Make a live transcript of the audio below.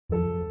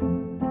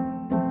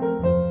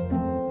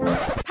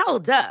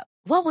Hold up.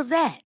 What was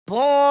that?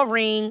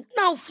 Boring.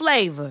 No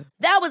flavor.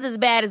 That was as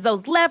bad as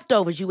those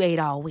leftovers you ate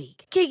all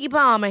week. Keke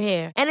Palmer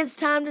here, and it's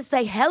time to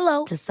say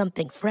hello to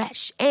something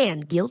fresh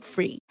and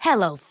guilt-free.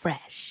 Hello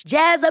Fresh.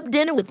 Jazz up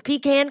dinner with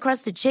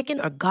pecan-crusted chicken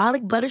or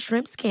garlic butter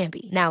shrimp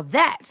scampi. Now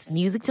that's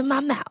music to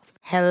my mouth.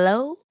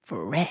 Hello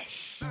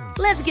Fresh.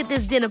 Let's get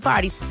this dinner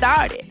party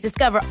started.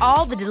 Discover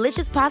all the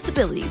delicious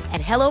possibilities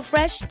at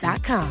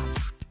hellofresh.com.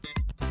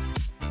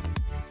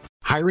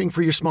 Hiring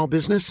for your small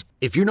business?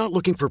 If you're not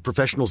looking for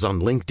professionals on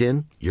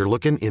LinkedIn, you're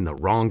looking in the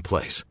wrong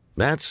place.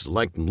 That's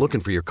like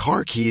looking for your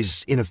car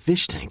keys in a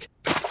fish tank.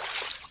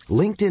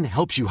 LinkedIn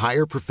helps you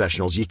hire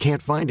professionals you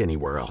can't find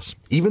anywhere else,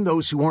 even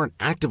those who aren't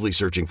actively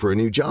searching for a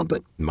new job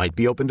but might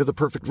be open to the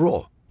perfect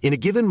role. In a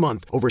given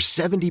month, over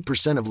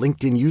 70% of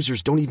LinkedIn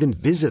users don't even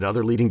visit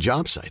other leading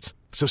job sites.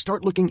 So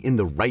start looking in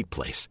the right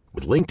place.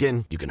 With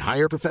LinkedIn, you can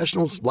hire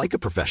professionals like a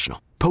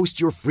professional.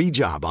 Post your free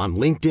job on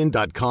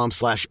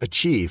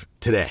linkedin.com/achieve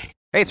today.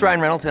 Hey, it's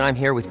Ryan Reynolds, and I'm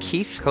here with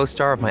Keith,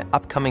 co-star of my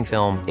upcoming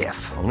film, If,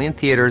 only in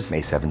theaters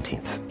May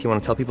 17th. Do you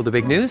want to tell people the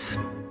big news?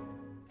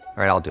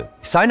 All right, I'll do it.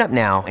 Sign up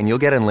now and you'll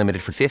get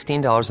unlimited for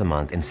 $15 a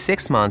month and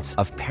 6 months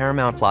of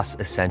Paramount Plus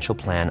Essential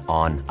Plan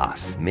on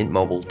us.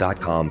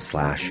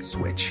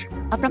 MintMobile.com/switch.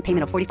 Upfront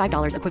payment of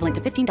 $45 equivalent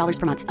to $15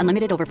 per month.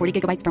 Unlimited over 40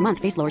 gigabytes per month.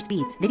 Face lower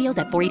speeds. Videos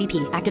at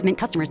 480p. Active Mint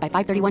customers by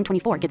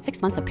 531.24 get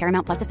 6 months of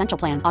Paramount Plus Essential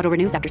Plan. Auto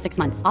renews after 6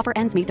 months. Offer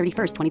ends May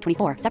 31st,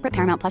 2024. Separate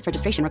Paramount Plus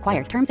registration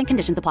required. Terms and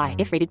conditions apply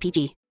if rated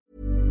PG.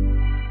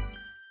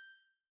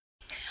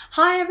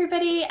 Hi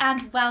everybody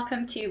and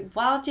welcome to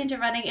Wild Ginger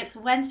Running. It's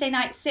Wednesday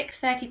night,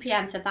 6:30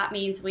 p.m, so that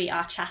means we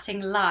are chatting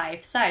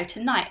live. So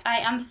tonight I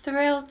am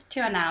thrilled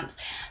to announce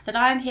that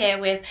I'm here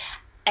with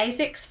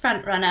ASICS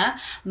frontrunner,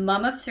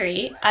 mum of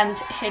 3 and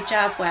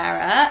hijab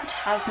wearer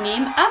Taz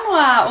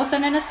Anwar, also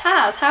known as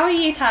Taz. How are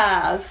you,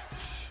 Taz?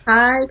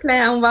 Hi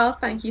Claire, I'm well,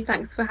 thank you.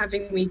 Thanks for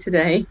having me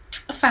today.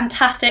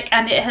 Fantastic,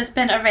 and it has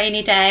been a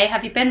rainy day.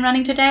 Have you been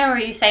running today or are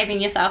you saving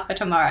yourself for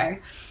tomorrow?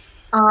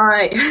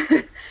 I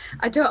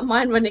don't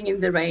mind running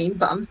in the rain,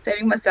 but I'm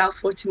saving myself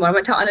for tomorrow. I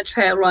went out on a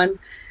trail run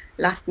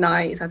last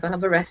night, so I'll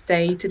have a rest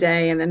day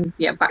today and then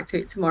back to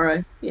it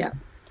tomorrow. Yeah.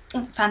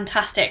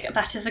 Fantastic.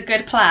 That is a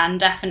good plan,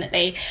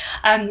 definitely.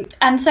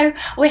 And so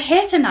we're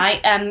here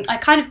tonight. I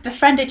kind of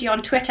befriended you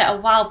on Twitter a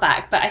while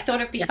back, but I thought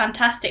it'd be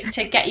fantastic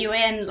to get you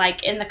in,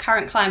 like in the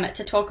current climate,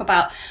 to talk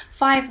about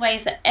 5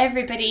 ways that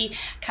everybody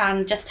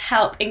can just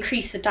help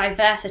increase the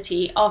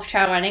diversity of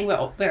trail running.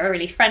 We're a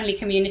really friendly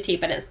community,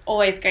 but it's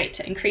always great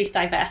to increase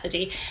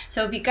diversity.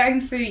 So we'll be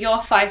going through your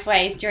 5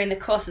 ways during the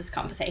course of this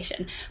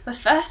conversation. But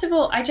first of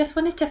all, I just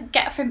wanted to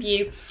get from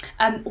you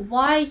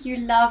why you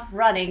love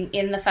running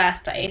in the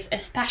first place,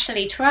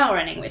 especially trail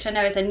running, which I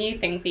know is a new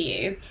thing for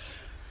you.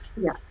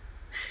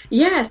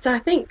 So I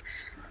think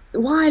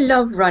why I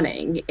love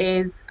running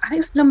is, I think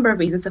it's a number of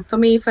reasons. So for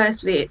me,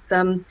 firstly, it's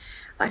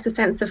like a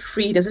sense of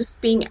freedom, just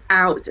being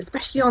out,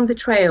 especially on the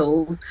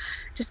trails,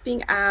 just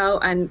being out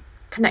and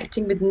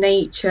connecting with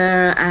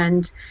nature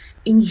and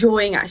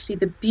enjoying actually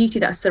the beauty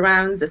that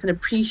surrounds us and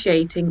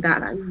appreciating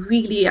that. I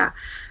really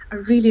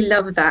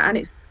love that, and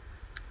it's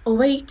a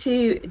way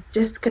to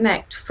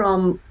disconnect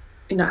from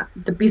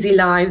the busy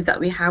lives that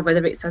we have,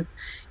 whether it's as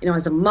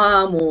as a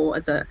mum or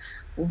as a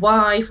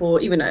wife or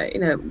even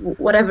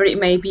whatever it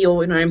may be,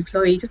 or an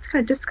employee, just to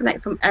kind of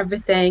disconnect from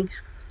everything,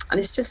 and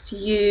it's just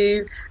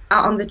you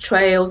out on the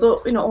trails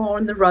or or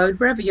on the road,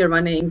 wherever you're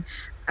running,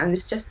 and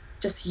it's just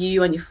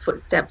you and your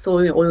footsteps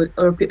or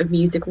a bit of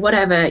music,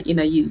 whatever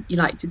you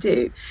like to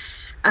do.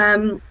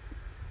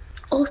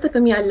 Also for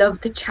me, I love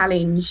the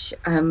challenge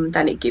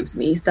that it gives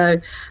me. So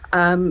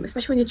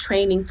especially when you're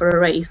training for a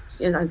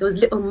race, those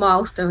little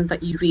milestones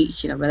that you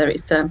reach, whether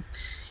it's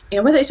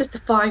whether it's just a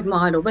 5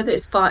 mile or whether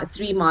it's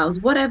 3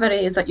 miles, whatever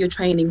it is that you're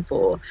training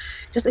for,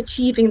 just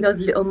achieving those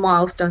little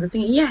milestones and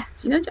thinking, yes,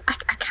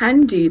 I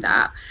can do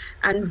that,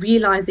 and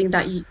realizing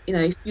that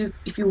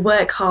if you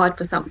work hard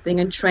for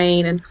something and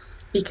train and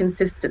be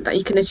consistent, that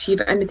you can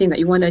achieve anything that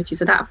you want to achieve.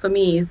 So that for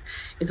me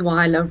is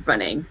why I love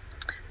running.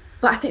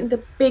 But I think the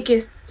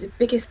biggest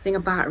thing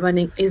about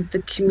running is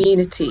the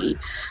community.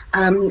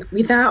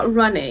 Without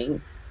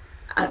running,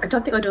 I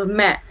don't think I'd have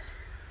met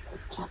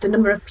the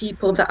number of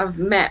people that I've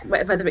met,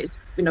 whether it's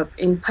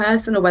in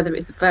person or whether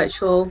it's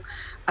virtual.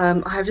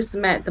 I have just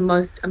met the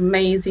most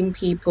amazing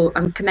people.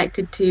 I'm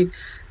connected to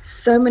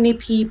so many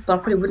people. I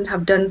probably wouldn't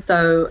have done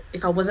so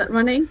if I wasn't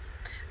running.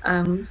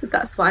 So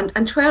that's why.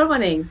 And trail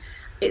running,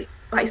 it's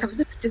like I've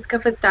just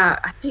discovered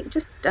that I think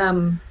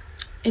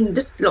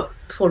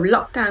before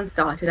lockdown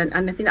started,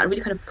 and I think that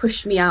really kind of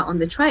pushed me out on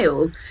the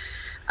trails.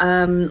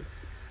 And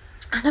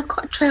I've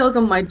got trails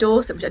on my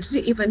doorstep which I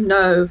didn't even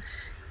know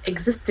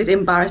existed,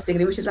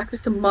 embarrassingly, which is like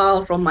just a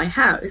mile from my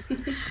house.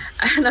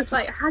 And I was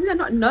like, how did I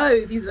not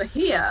know these were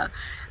here?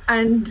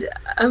 And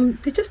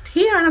they're just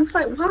here, and I'm just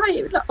like,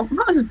 why? I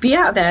might as well be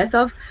out there.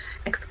 So I've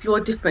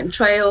explored different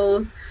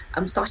trails.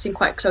 I'm starting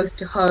quite close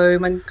to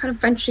home and kind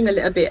of venturing a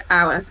little bit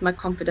out as my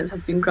confidence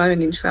has been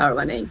growing in trail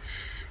running.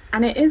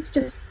 And it is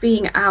just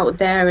being out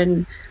there,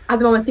 and at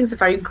the moment things are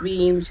very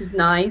green, which is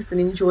nice, and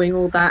enjoying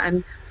all that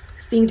and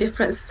seeing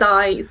different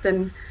sites,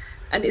 and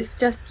it's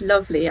just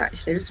lovely,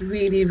 actually. It's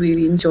really,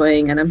 really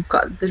enjoying, and I've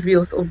got the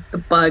real sort of the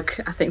bug,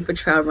 I think, for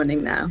trail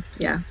running now.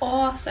 Yeah.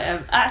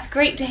 Awesome. That's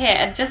great to hear.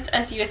 And just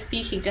as you were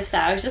speaking just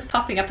now, I was just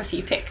popping up a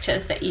few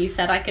pictures that you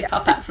said I could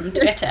pop up from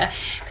Twitter,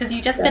 because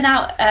you've just been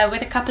out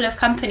with a couple of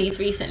companies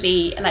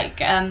recently, like,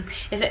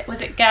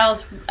 was it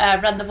Girls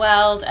Run the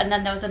World, and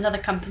then there was another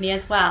company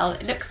as well.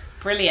 It looks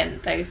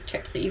brilliant, those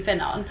trips that you've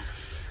been on.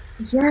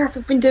 Yes,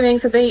 I've been doing,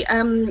 I've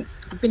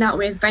been out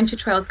with Venture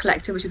Trails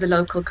Collective, which is a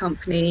local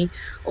company,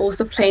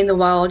 also Playing the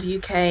Wild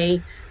UK,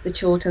 the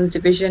Chilterns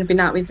division, been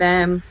out with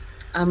them.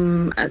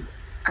 And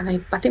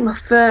I think my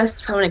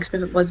first travel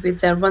experience was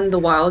with the Run the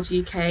Wild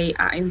UK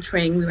at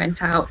Intring. We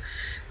went out.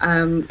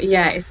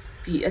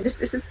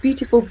 It's a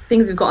beautiful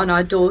things we've got on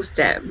our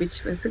doorstep,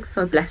 which we're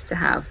so blessed to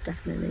have,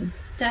 definitely.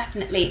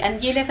 Definitely.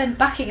 And you live in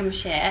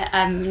Buckinghamshire,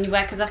 and you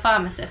work as a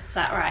pharmacist, is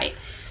that right?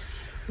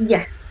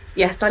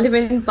 Yes, I live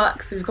in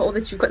Bucks. We've got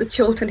the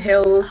Chiltern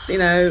Hills,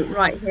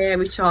 right here,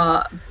 which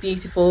are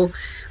beautiful,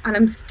 and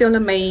I'm still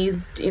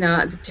amazed,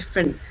 at the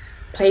different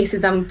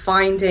places I'm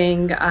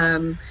finding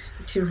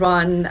to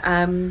run.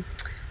 And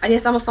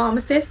yes, I'm a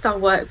pharmacist. I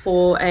work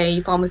for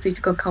a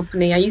pharmaceutical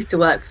company. I used to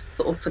work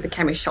sort of for the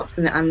chemist shops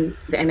and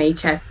the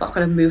NHS, but I've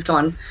kind of moved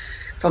on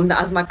from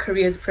that as my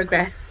career's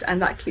progressed, and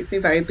that keeps me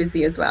very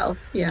busy as well.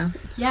 Yeah,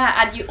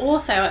 and you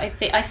also,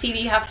 I see that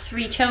you have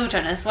 3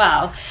 children as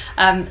well,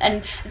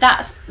 and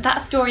that's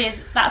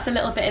a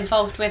little bit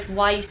involved with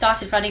why you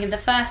started running in the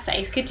first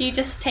place. Could you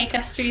just take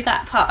us through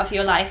that part of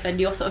your life and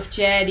your sort of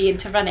journey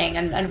into running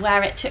and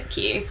where it took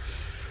you?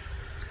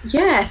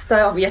 Yes,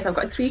 I've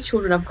got 3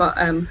 children. I've got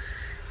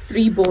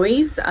 3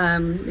 boys.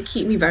 They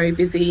keep me very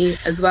busy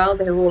as well.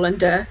 They're all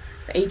under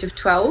the age of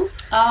 12.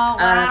 Oh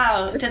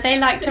wow. Do they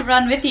like to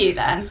run with you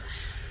then?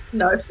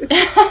 No.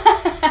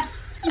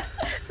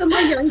 So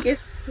my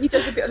youngest, he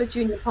does a bit of the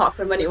junior park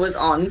run when it was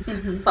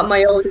on, but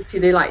my older 2,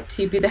 they like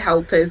to be the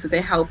helpers, so they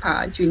help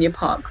out at junior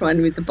park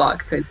run with the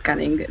barcode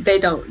scanning. They're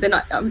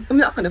not, I'm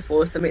not going to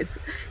force them.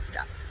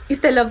 If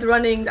they love the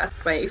running, that's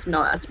great. If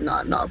not, that's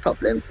not a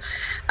problem.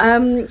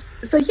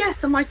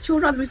 So my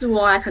children are the reason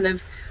why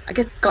I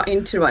guess got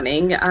into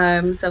running.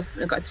 So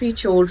I've got 3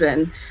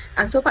 children,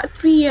 and so about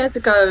 3 years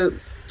ago,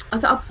 I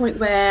was at a point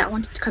where I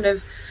wanted to kind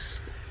of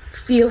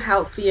feel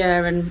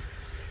healthier and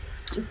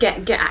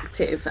get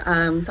active.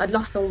 So I'd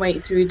lost some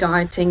weight through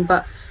dieting,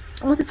 but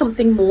I wanted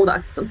something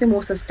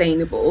more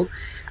sustainable.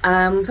 So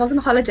I was on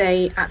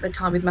holiday at the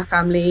time with my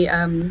family.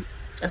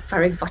 A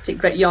very exotic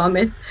Great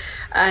Yarmouth,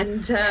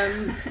 and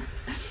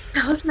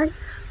I was like,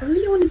 I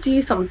really want to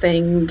do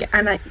something,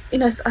 and I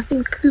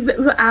think we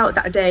were out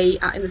that day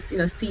out in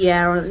the sea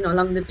air,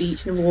 along the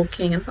beach and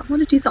walking, and I thought, I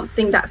want to do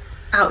something that's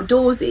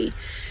outdoorsy.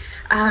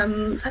 So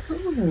I thought,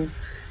 maybe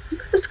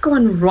let's go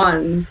and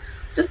run.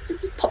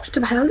 Just popped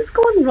into my head, let's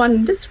go and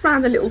run just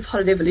around the little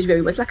holiday village where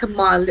it was like a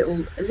mile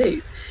little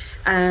loop.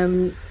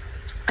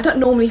 I didn't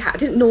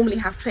normally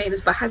have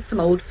trainers, but I had an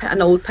old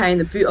pair in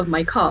the boot of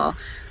my car.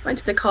 Went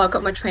to the car,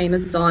 got my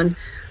trainers on,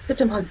 said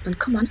to my husband,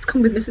 come on, just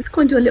come with me, let's go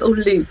and do a little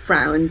loop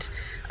round,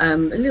 a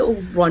little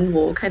run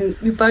walk. And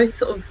we both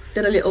sort of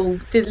did a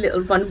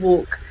little run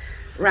walk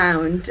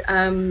round.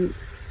 And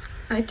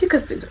it took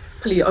us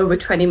probably over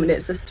 20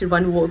 minutes just to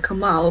run walk a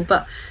mile,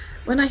 but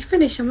when I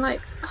finished, I'm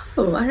like,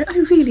 oh, I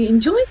really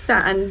enjoyed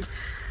that, and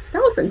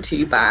that wasn't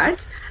too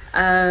bad.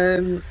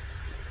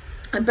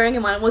 And bearing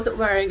in mind, I wasn't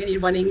wearing any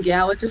running gear.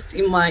 I was just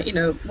in my,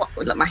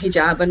 like my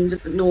hijab and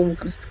just a normal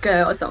kind of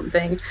skirt or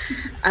something.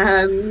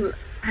 And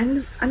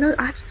I know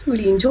I just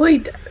really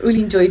enjoyed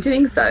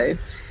doing so.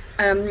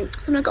 So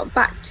when I got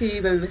back to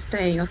where we were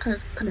staying, I was kind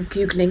of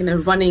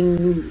googling,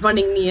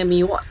 running near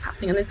me, what's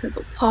happening, and then sort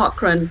of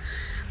park run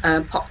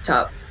popped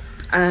up,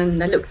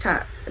 and I looked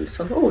at,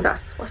 so I thought,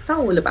 what's that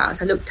all about?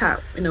 So I looked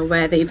at,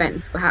 where the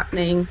events were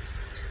happening.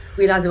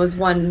 Realised there was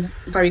one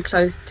very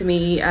close to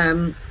me.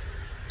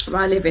 Where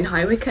I live in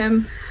High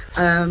Wycombe,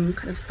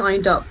 kind of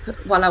signed up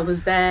while I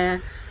was there.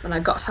 When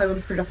I got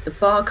home, put off the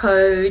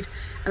barcode,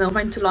 and I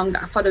went along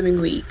that following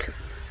week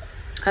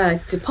to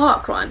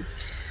parkrun.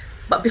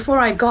 But before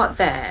I got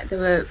there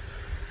were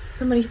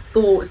so many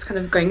thoughts kind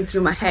of going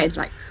through my head,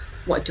 like,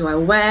 what do I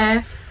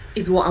wear?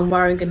 Is what I'm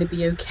wearing going to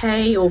be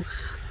okay? Or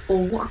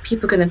what are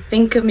people going to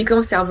think of me?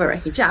 Because obviously I wear a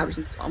hijab, which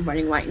is what I'm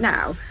wearing right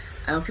now.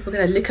 Are people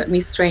going to look at me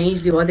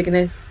strangely, or are they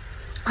going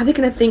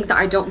to think that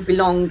I don't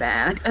belong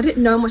there? I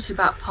didn't know much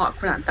about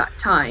parkrun at that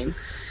time,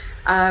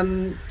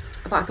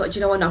 but I thought,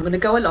 you know what, no, I'm going to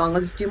go along,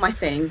 I'll just do my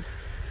thing.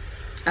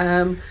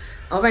 I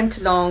went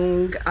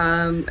along,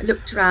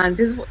 looked around.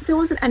 There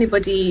wasn't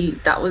anybody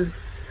that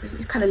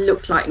who kind of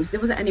looked like me. So there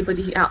wasn't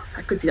anybody else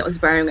I could see that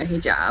was wearing a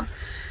hijab.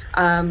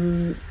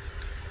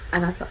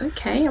 And I thought,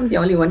 okay, I'm the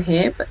only one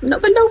here. But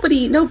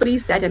nobody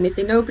said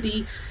anything.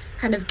 Nobody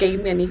kind of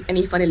gave me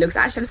any funny looks.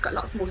 Actually, I just got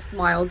lots more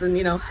smiles and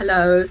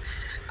hello.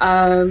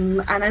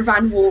 And I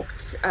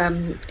walked,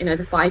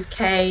 the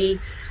 5K,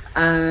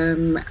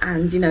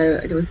 and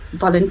there was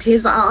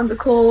volunteers were out on the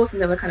course,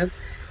 and they were kind of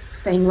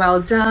saying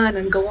well done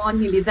and go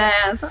on, nearly there.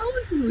 I was like, oh,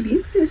 this is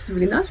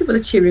really nice. People are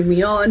cheering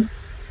me on.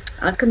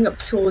 I was coming up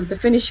towards the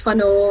finish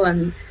funnel,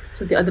 and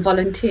so the other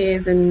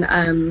volunteers and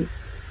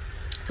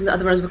some of the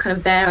other runners were kind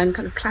of there and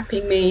kind of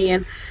clapping me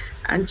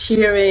and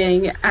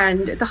cheering,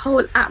 and the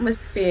whole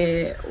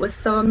atmosphere was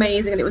so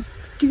amazing, and it was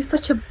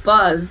such a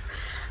buzz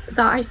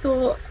that I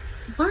thought,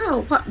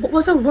 wow, what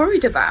was I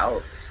worried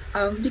about?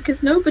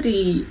 Because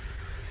nobody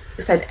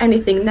said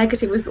anything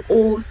negative. It was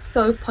all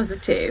so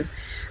positive.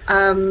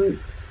 And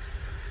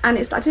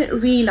I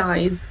didn't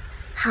realise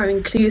how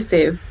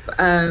inclusive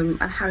and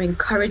how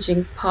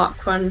encouraging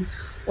parkrun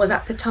was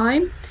at the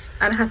time.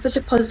 And I had such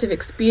a positive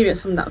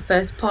experience from that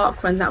first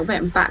parkrun that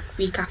went back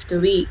week after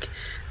week.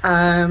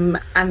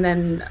 And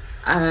then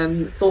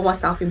saw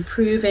myself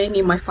improving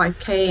in my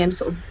 5K and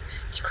sort of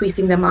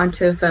decreasing the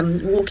amount of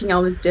walking I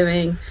was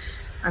doing.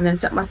 And then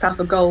set myself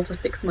a goal for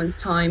 6 months'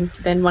 time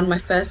to then run my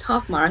first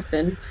half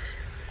marathon.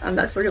 And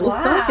that's where it all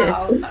started.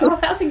 Oh,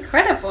 that's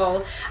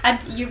incredible. And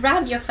you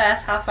ran your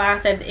first half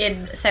marathon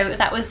so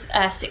that was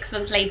 6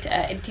 months later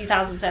in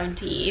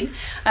 2017.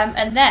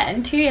 And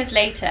then 2 years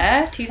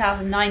later,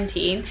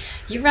 2019,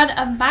 you ran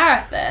a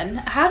marathon.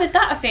 How did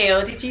that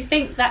feel? Did you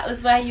think that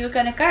was where you were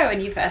going to go when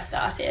you first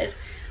started?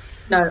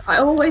 No, I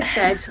always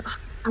said,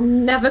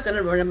 I'm never going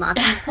to run a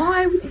marathon.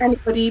 Why would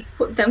anybody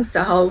put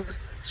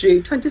themselves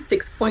through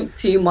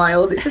 26.2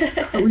 miles? It's just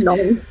so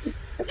long.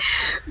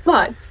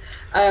 But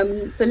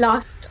the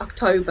last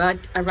October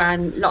I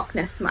ran Loch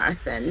Ness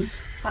Marathon.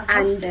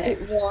 Fantastic.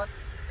 And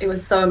it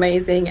was so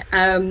amazing,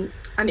 and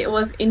it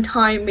was in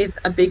time with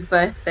a big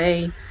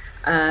birthday.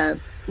 I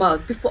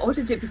wanted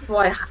to do it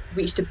before I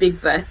reached a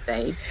big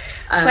birthday.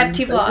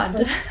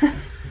 21.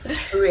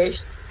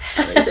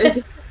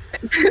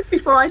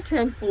 Before I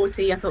turned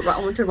 40, I thought, right, I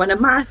want to run a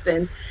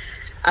marathon,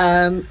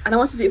 and I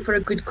wanted to do it for a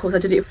good cause. I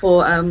did it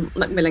for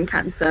Macmillan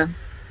Cancer,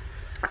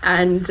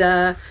 and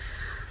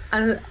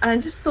I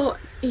just thought,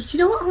 you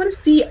know what, I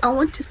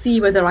want to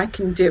see whether I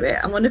can do it.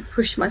 I want to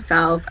push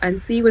myself and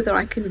see whether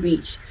I can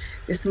reach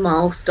this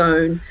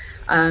milestone,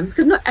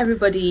 because not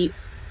everybody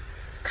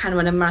can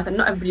run a marathon,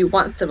 not everybody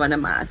wants to run a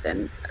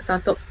marathon. So I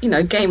thought,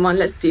 game on,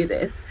 let's do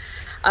this.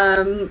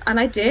 And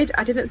I did.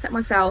 I didn't set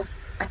myself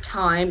a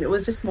time. It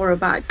was just more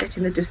about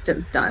getting the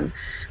distance done.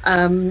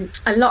 And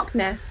Loch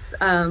Ness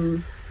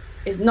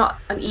is not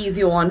an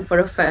easy one for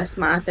a first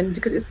marathon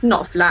because it's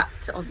not flat.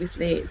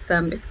 Obviously,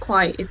 it's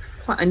quite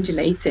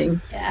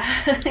undulating.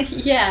 Yeah,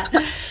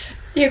 yeah.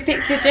 You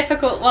picked a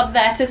difficult one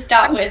there to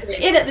start with,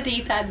 in at the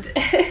deep end.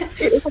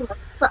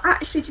 But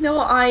actually, do you know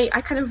what? I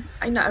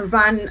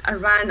ran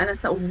and I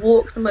sort of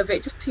walked some of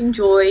it just to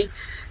enjoy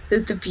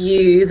the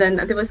views, and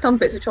there were some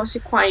bits which were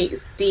actually quite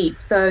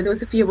steep. So there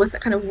was a few of us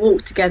that kind of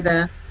walked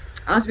together.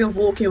 And as we were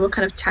walking, we were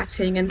kind of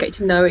chatting and getting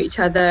to know each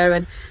other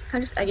and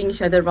kind of just egging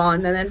each other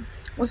on. And then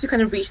once we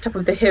kind of reached top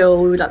of the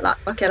hill, we were like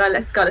okay,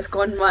 let's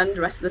go and run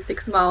the rest of the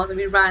 6 miles. And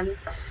we ran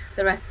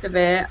the rest of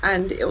it,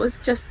 and it was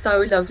just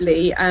so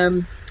lovely.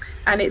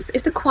 And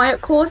it's a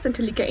quiet course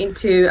until you get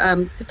into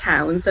the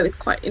town, so it's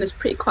quite, it's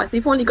pretty quiet. So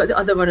you've only got the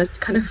other runners to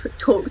kind of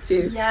talk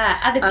to. Yeah,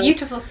 and the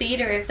beautiful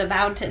scenery of the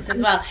mountains as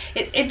well.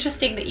 It's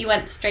interesting that you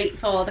went straight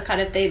for the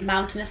kind of the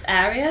mountainous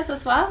areas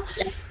as well.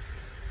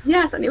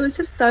 Yes, and it was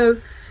just so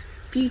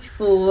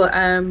beautiful.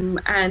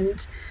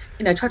 And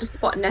tried to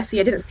spot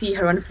Nessie. I didn't see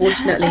her,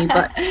 unfortunately,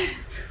 but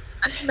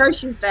I know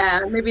she's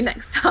there. Maybe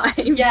next time.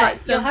 Yeah,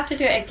 but, you'll have to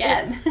do it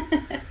again.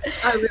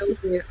 I will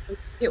do.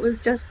 It was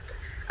just.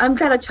 I'm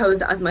glad I chose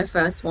that as my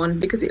first one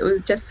because it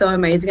was just so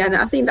amazing, and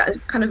I think that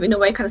kind of in a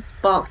way kind of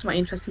sparked my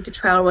interest into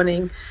trail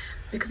running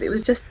because it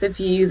was just the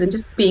views and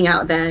just being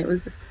out there. It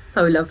was just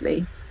so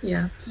lovely.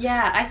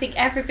 Yeah, I think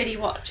everybody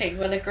watching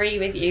will agree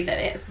with you that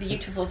it's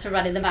beautiful to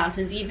run in the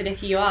mountains. Even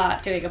if you are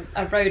doing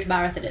a road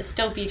marathon, it's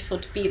still beautiful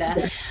to be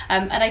there.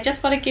 And I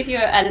just want to give you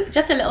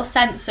just a little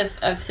sense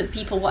of some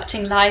people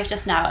watching live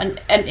just now,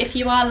 and if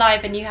you are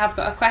live and you have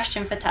got a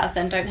question for Taz,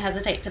 then don't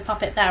hesitate to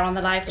pop it there on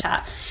the live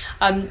chat.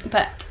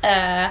 But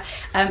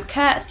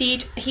Kurt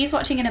Steed, he's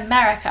watching in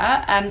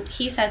America.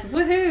 He says,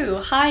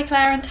 woohoo, hi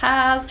Claire and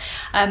Taz.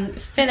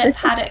 Philip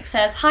Haddock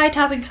says, hi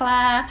Taz and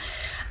Claire.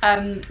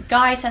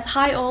 Guy says,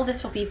 hi all,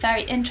 this will be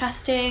very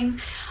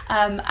interesting.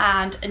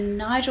 And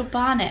Nigel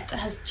Barnett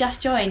has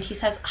just joined. He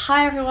says,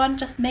 hi everyone,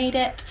 just made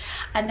it.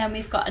 And then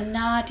we've got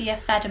Nadia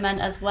Federman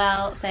as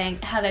well saying,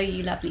 hello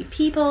you lovely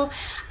people.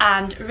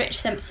 And Rich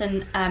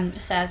Simpson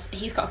says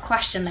he's got a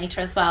question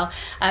later as well.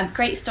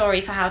 Great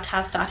story for how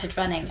Taz started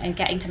running and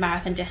getting to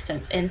marathon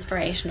distance,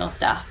 inspirational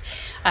stuff.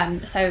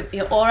 So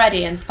you're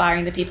already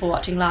inspiring the people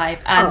watching live,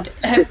 and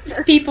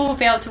people will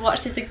be able to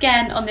watch this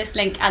again on this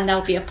link, and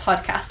there'll be a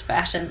podcast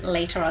version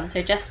later on.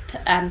 So just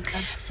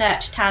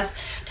search Taz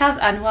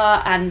Anwar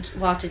and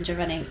Wild Ginger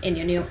Running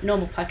in your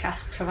normal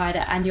podcast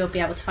provider, and you'll be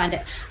able to find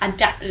it. And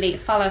definitely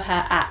follow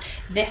her at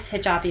This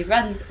Hijabi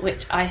Runs,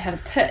 which I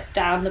have put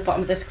down the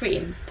bottom of the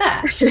screen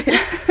there.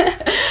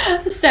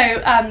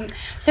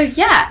 So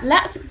yeah,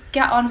 let's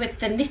get on with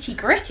the nitty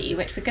gritty,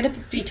 which we're going to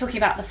be talking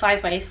about the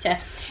 5 ways to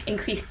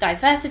increase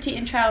diversity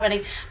in trail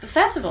running. But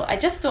first of all, I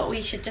just thought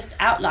we should just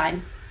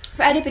outline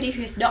for anybody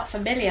who's not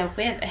familiar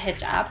with a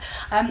hijab,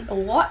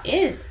 what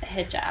is a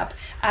hijab,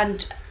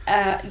 and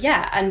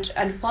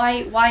and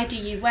why do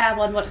you wear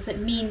one? What does it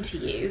mean to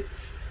you?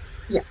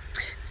 Yeah,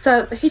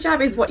 so the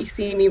hijab is what you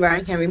see me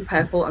wearing here in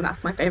purple, and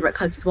that's my favourite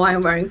colour, which is why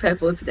I'm wearing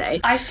purple today.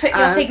 I've put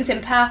your things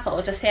in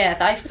purple just here.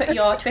 I've put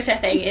your Twitter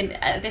thing in,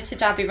 this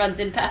hijabi runs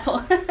in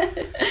purple.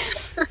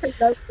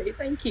 Lovely,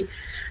 thank you.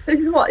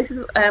 This is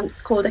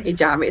called a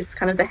hijab. It's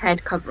kind of the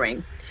head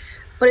covering.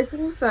 But it's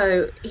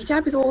also,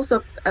 hijab is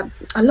also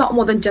a lot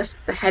more than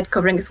just the head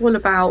covering. It's all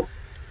about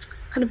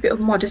kind of a bit of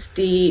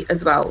modesty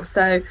as well.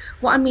 So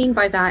what I mean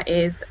by that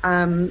is,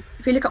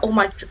 if you look at all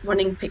my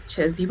running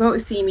pictures, you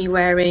won't see me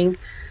wearing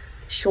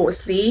short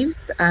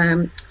sleeves.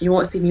 You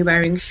won't see me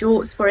wearing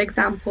shorts, for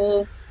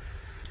example.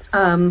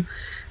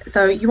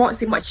 So you won't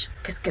see much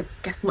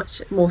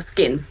more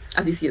skin,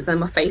 as you see, than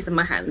my face and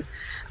my hands.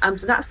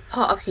 So that's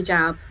part of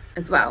hijab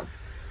as well.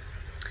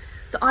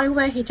 So I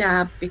wear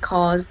hijab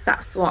because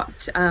that's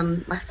what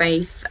my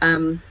faith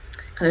kind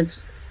of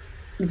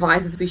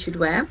advises we should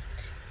wear.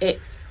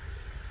 It's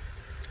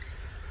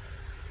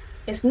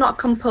not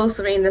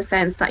compulsory in the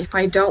sense that if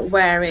I don't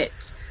wear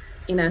it,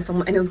 anyone's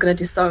going to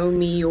disown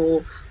me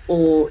or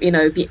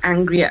be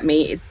angry at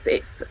me.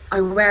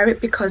 I wear it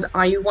because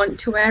I want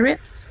to wear it.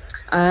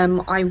 I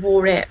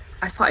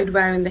started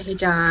wearing the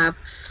hijab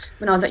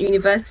when I was at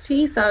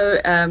university.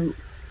 So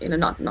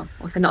not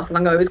so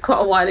long ago. It was quite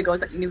a while ago. I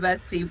was at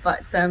university,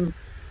 but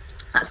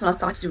that's when I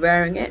started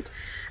wearing it.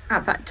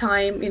 At that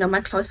time,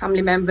 my close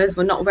family members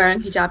were not wearing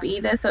hijab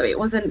either, so I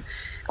wasn't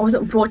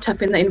brought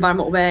up in the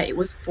environment where it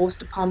was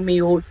forced upon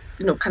me, or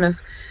I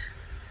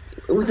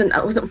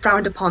wasn't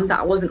frowned upon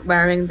that I wasn't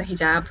wearing the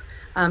hijab.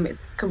 It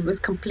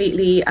was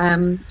completely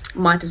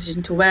my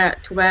decision to wear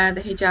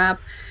the hijab,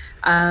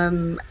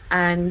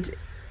 and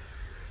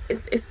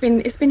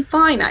it's been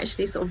fine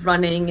actually, sort of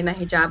running in a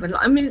hijab. And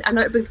I mean, I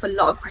know it brings up a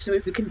lot of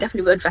questions. We can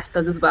definitely address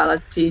those as well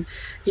as to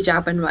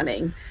hijab and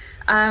running.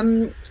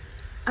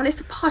 And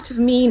it's a part of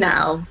me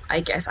now, I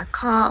guess. I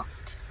can't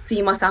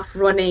see myself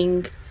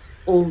running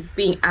or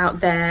being out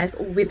there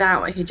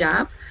without a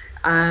hijab.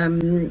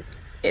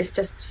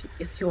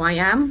 It's who I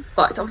am.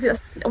 But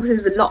obviously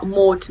there's a lot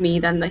more to me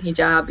than the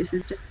hijab. This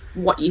is just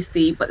what you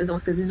see, but there's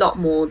obviously a lot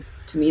more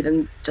to me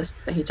than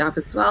just the hijab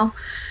as well.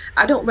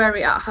 I don't wear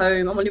it at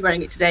home. I'm only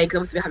wearing it today because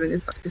obviously we're having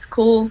this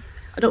call.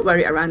 I don't wear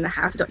it around the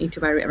house. I don't need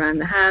to wear it around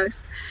the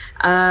house.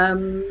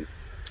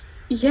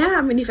 Yeah,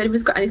 I mean, if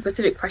anyone's got any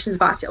specific questions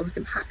about it,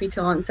 obviously I'm happy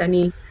to answer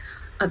any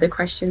other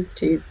questions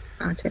too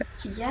about it.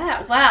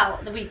 Yeah, well,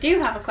 we do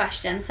have a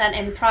question sent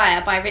in prior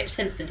by Rich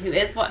Simpson, who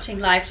is watching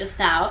live just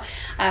now,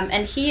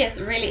 and he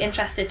is really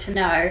interested to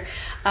know.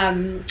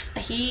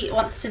 He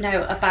wants to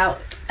know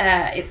about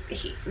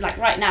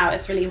right now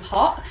it's really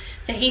hot,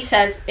 so he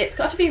says it's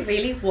got to be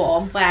really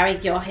warm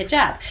wearing your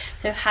hijab.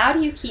 So how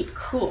do you keep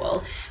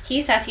cool?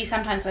 He says he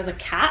sometimes wears a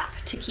cap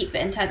to keep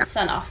the intense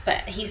sun off,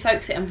 but he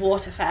soaks it in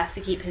water first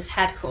to keep his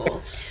head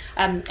cool.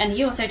 And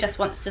he also just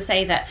wants to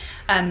say that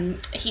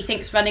he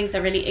thinks running's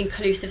a really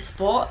inclusive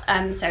sport,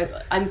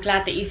 so I'm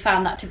glad that you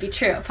found that to be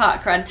true at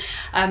Parkrun.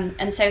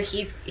 And so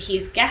he's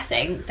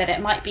guessing that it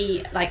might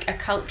be like a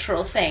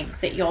cultural thing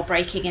that you're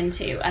breaking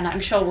into, and I'm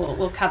sure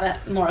we'll cover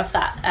more of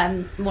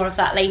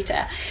that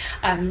later.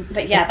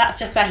 But yeah, that's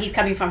just where he's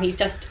coming from. He's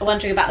just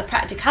wondering about the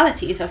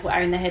practicalities of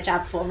wearing the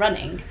hijab for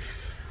running.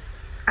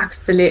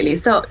 Absolutely.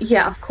 So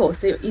yeah, of course.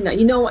 So,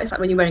 you know what it's like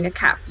when you're wearing a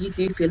cap. You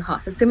do feel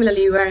hot. So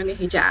similarly, wearing a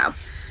hijab,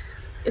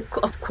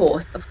 of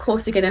course,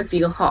 you're going to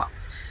feel hot.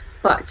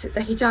 But the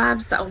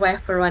hijabs that I wear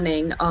for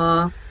running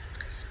are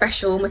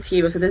special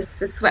material. So there's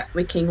the sweat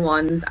wicking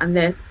ones, and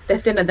they're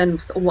thinner than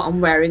what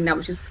I'm wearing now,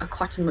 which is a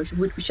cotton,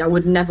 which I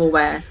would never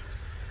wear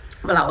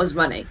while I was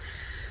running.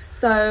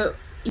 So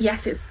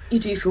yes, you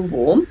do feel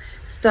warm.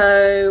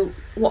 So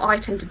what I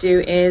tend to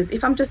do is,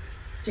 if I'm just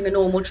doing a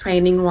normal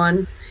training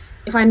run,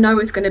 if I know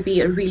it's going to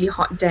be a really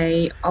hot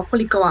day, I'll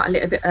probably go out a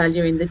little bit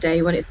earlier in the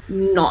day when it's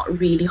not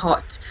really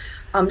hot,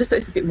 just so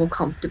it's a bit more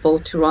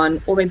comfortable to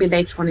run, or maybe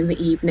later on in the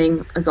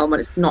evening as well when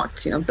it's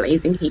not,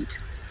 blazing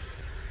heat.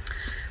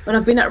 When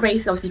I've been at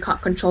races, obviously you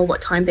can't control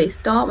what time they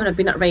start. When I've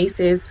been at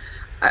races,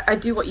 I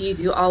do what you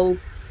do. I'll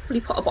probably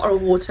put a bottle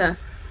of water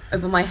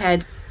over my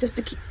head just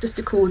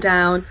to cool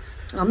down.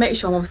 I'll make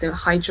sure I'm obviously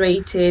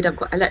hydrated. I've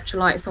got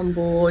electrolytes on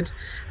board,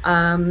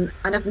 and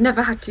I've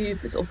never had to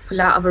sort of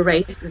pull out of a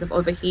race because I've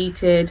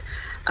overheated.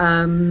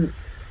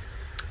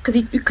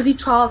 Because you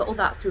trial all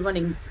that through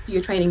running, through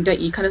your training, don't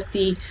you? You kind of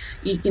see,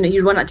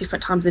 you run at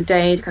different times of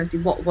day to kind of see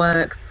what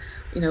works,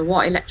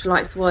 what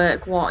electrolytes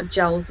work, what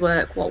gels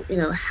work, what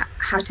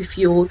how to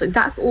fuel. So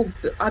that's all.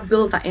 I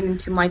build that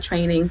into my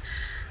training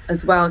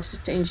as well,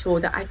 just to ensure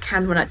that I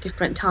can run at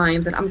different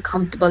times and I'm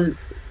comfortable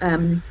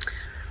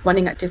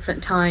running at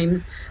different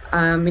times.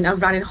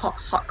 I've ran in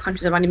hot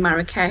countries. I ran in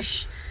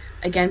Marrakesh.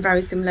 Again,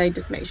 very similar.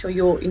 Just make sure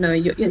you're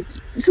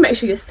just make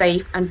sure you're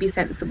safe and be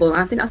sensible.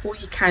 And I think that's all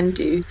you can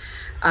do.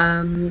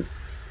 I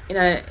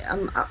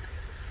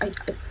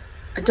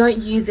I don't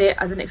use it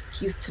as an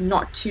excuse to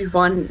not to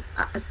run,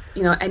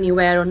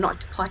 anywhere, or not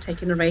to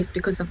partake in a race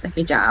because of the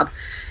hijab.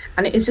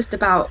 And it is just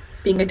about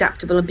being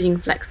adaptable and being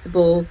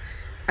flexible,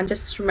 and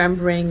just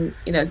remembering,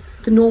 the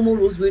normal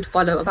rules we would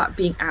follow about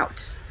being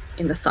out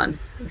in the sun,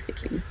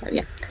 basically. So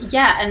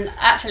yeah, and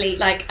actually,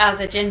 like, as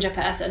a ginger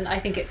person, I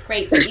think it's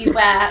great that you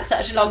wear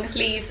such long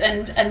sleeves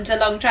and the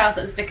long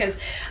trousers, because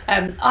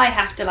I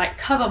have to like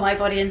cover my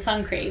body in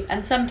sun cream,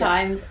 and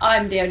sometimes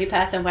I'm the only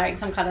person wearing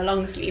some kind of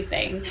long sleeve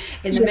thing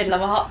in the middle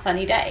of a hot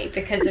sunny day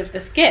because of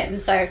the skin.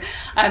 So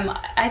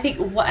I think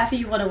whatever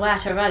you want to wear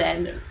to run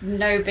in,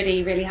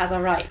 nobody really has a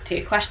right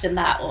to question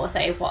that or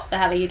say what the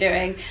hell are you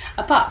doing,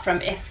 apart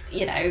from if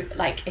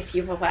if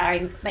you were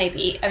wearing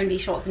maybe only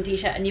shorts and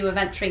t-shirt and you were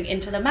venturing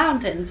into the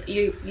mountains,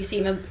 you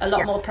seem a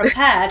lot more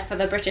prepared for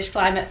the British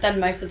climate than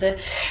most of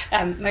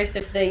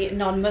the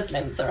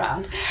non-Muslims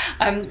around.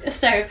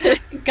 So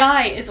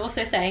Guy is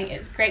also saying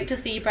it's great to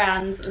see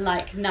brands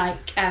like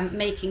Nike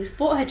making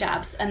sport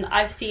hijabs, and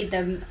I've seen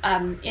them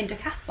in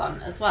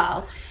decathlon as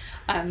well.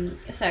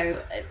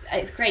 So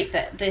it's great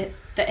that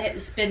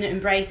it's been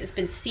embraced, it's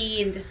been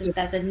seen.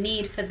 There's a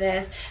need for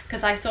this,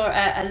 because I saw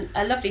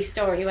a lovely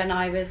story when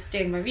I was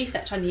doing my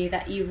research on you,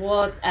 that you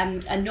wore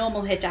a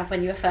normal hijab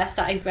when you were first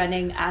starting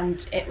running,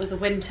 and it was a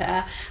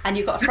winter and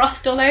you got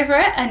frost all over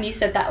it, and you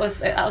said that was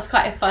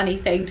quite a funny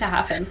thing to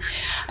happen.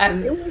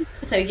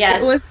 So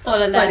yes, it was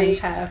all a learning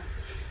curve.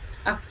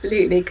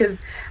 Absolutely, because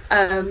so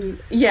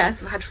I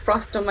had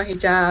frost on my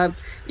hijab.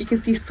 You can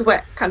see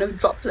sweat kind of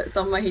droplets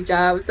on my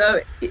hijab.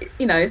 So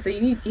so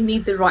you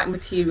need the right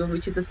material,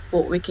 which is the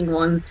sport wicking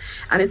ones,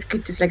 and it's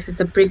good to like I said,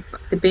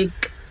 the big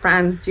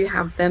brands do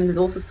have them. There's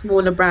also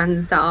smaller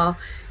brands that are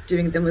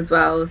doing them as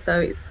well.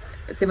 So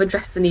they've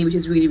addressed the need, which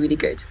is really, really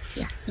good.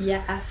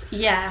 Yes,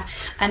 yeah,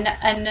 and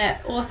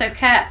also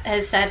Kurt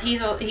has said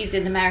he's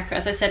in America,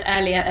 as I said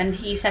earlier, and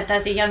he said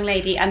there's a young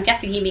lady, I'm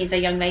guessing he means a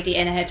young lady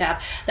in a hijab,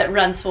 that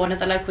runs for one of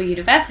the local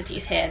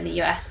universities here in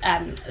the US.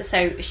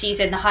 So she's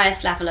in the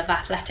highest level of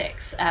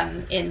athletics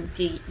in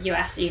the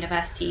US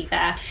university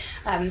there.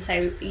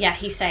 So yeah,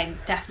 he's saying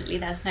definitely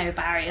there's no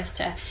barriers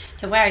to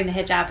wearing the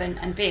hijab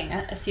and being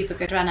a super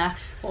good runner,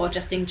 or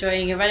just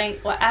enjoying your running,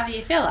 whatever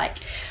you feel like.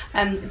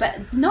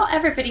 But not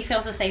everybody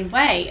feels the same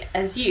way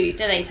as you,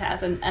 do they,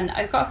 Taz? And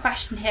I've got a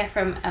question here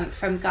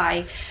from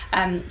Guy.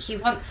 He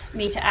wants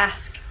me to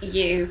ask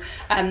you,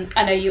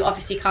 I know you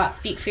obviously can't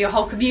speak for your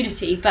whole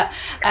community, but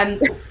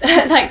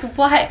like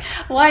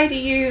why do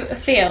you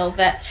feel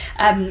that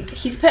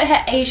he's put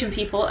here Asian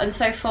people, and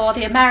so for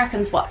the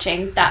Americans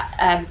watching,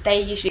 that they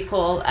usually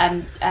call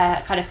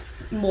kind of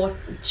more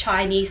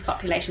Chinese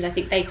populations, I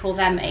think they call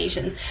them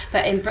Asians,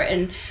 but in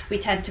Britain we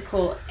tend to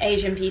call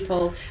Asian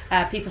people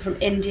people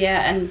from India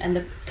and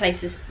the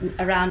places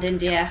around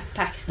India,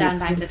 Pakistan,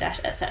 Bangladesh,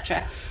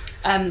 etc.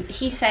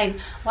 He's saying,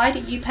 why do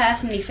you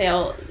personally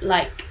feel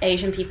like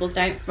Asian people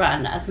don't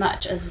run as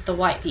much as the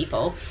white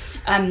people?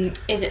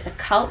 Is it the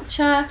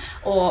culture,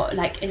 or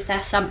like is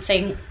there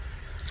something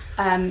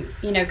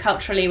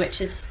culturally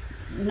which is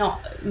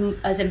not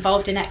as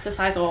involved in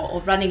exercise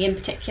or running in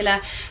particular?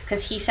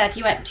 Because he said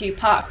he went to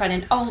Parkrun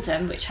in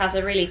Oldham, which has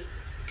a really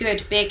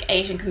good big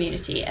Asian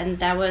community, and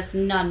there was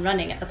none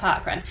running at the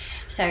parkrun.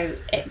 So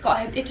it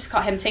just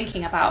got him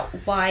thinking about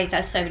why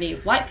there's so many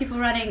white people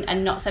running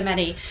and not so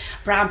many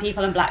brown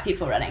people and black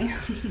people running.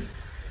 And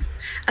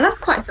that's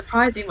quite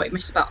surprising what you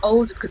mentioned about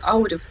Oldham, because I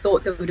would have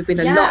thought there would have been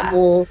a lot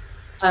more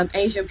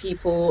Asian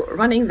people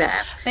running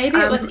there. Maybe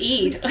it was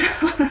Eid.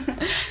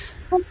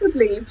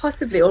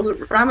 Possibly, or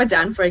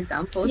Ramadan, for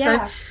example.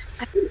 Yeah.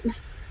 So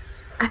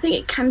I think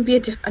it can be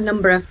a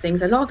number of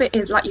things. A lot of it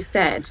is, like you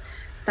said,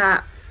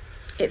 that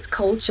it's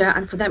culture,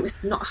 and for them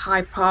it's not a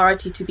high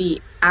priority to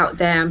be out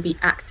there and be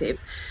active.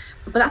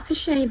 But that's a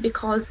shame,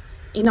 because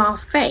in our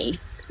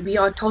faith we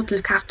are told to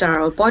look after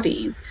our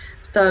bodies,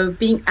 so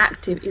being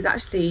active is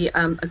actually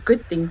a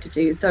good thing to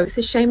do. So it's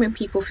a shame when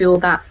people feel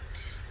that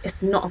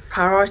it's not a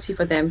priority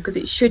for them, because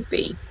it should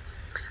be.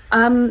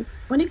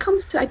 When it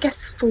comes to, I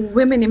guess, for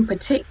women in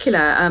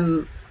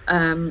particular,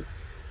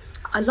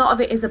 a lot of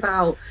it is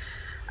about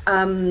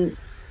finding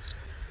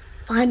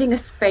a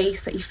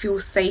space that you feel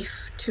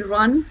safe to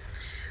run,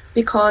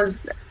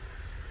 because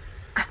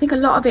I think a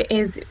lot of it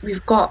is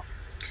we've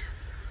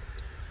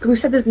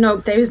said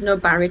there is no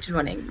barrier to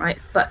running,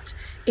 right? But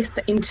it's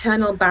the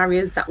internal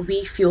barriers that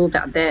we feel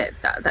that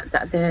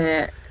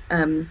they're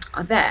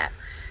are there.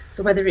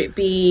 So whether it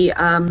be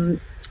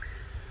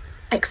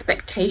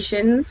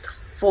expectations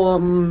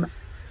from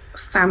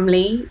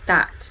family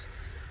that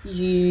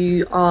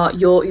you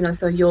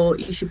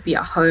should be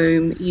at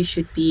home, you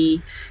should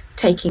be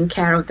taking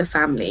care of the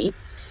family,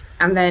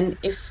 and then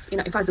if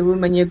as a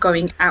woman you're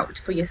going out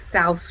for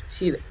yourself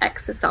to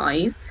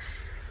exercise,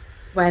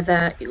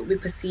 whether it will be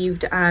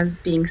perceived as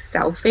being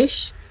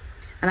selfish.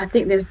 And I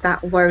think there's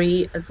that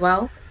worry as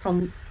well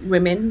from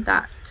women,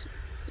 that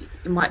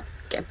it might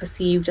get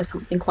perceived as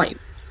something quite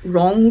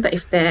wrong, that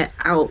if they're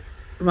out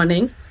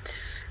running.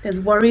 There's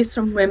worries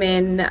from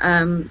women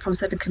from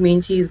certain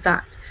communities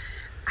that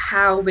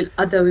how will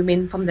other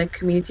women from their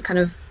community kind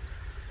of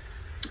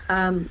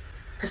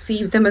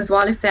perceive them as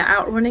well if they're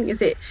out running?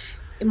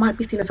 It might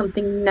be seen as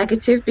something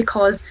negative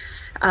because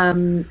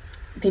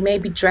they may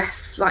be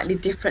dressed slightly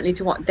differently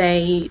to what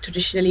they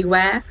traditionally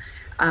wear.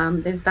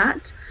 There's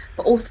that.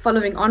 But also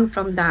following on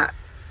from that,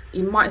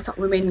 you might stop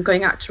women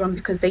going out to run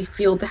because they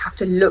feel they have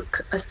to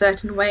look a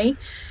certain way,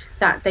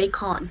 that they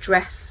can't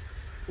dress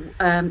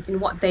in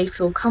what they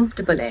feel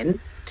comfortable in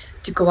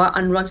to go out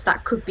and run. So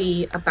that could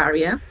be a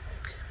barrier.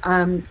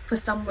 For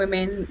some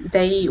women,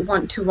 they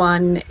want to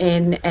run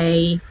in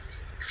a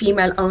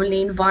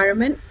female-only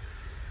environment.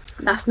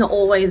 That's not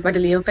always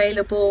readily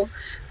available.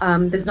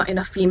 There's not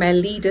enough female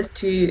leaders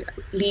to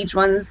lead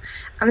runs,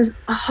 and there's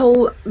a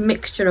whole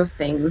mixture of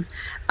things.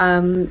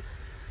 But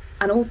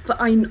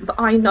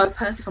I know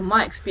personally from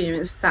my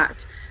experience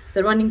that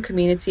the running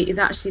community is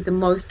actually the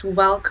most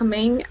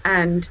welcoming,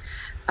 and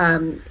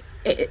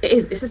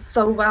it's just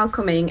so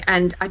welcoming.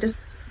 And I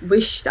just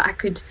wish that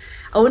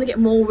I want to get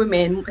more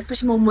women,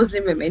 especially more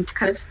Muslim women, to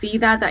kind of see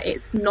that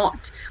it's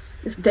not,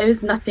 there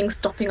is nothing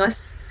stopping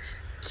us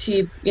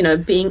to,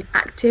 being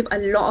active. A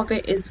lot of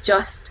it is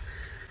just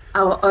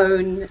our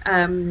own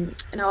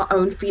our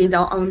own feelings,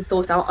 our own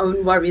thoughts, our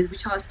own worries,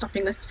 which are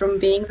stopping us from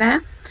being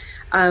there.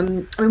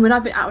 When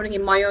I've been out running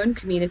in my own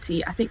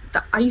community, I think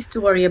that I used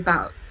to worry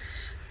about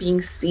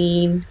being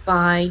seen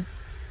by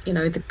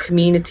the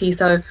community.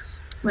 So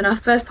when I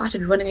first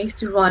started running, I used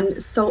to run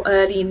so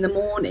early in the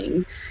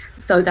morning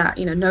so that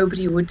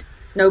nobody would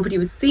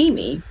see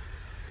me.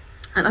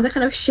 And as I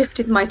kind of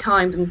shifted my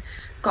times and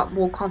got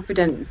more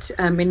confident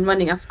in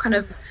running, I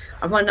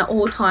run at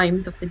all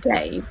times of the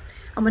day.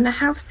 And when I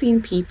have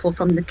seen people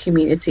from the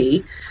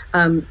community,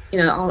 I'm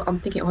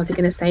thinking, they're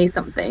going to say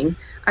something,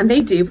 and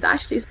they do, but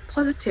actually it's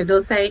positive.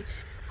 They'll say,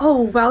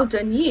 "Oh, well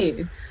done,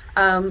 you."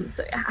 So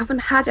I haven't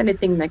had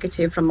anything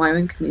negative from my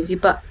own community,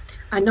 but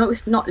I know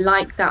it's not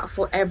like that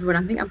for everyone.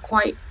 I think I'm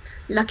quite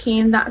lucky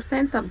in that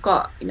sense. I've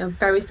got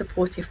very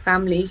supportive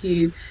family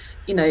who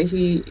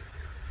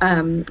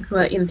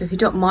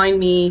don't mind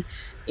me,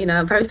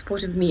 very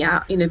supportive of me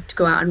out, to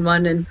go out and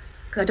run, and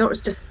because I don't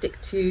just stick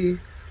to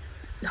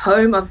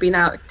home. I've been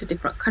out to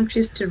different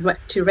countries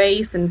to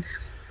race and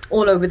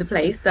all over the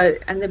place. So,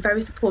 and they're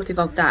very supportive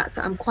of that.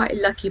 So I'm quite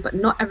lucky, but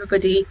not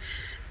everybody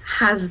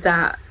has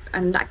that,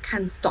 and that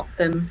can stop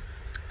them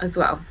as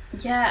well.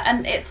 Yeah,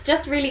 and it's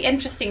just really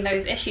interesting,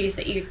 those issues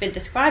that you've been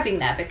describing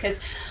there, because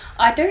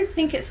I don't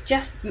think it's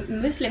just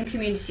Muslim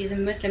communities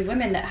and Muslim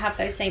women that have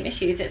those same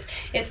issues. It's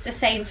the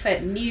same for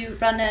new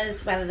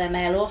runners, whether they're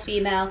male or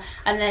female.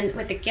 And then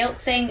with the guilt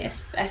thing,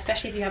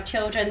 especially if you have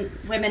children,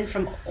 women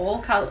from all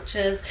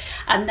cultures,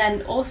 and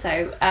then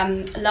also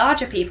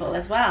larger people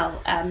as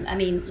well.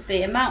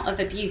 The amount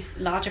of abuse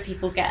larger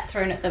people get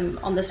thrown at them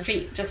on the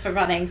street just for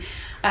running,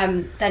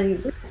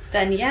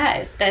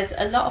 there's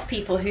a lot of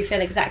people who feel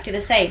exactly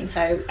the same.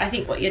 So I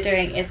think what you're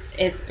doing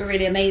is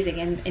really amazing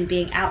in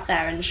being out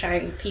there and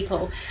showing people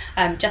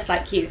just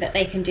like you that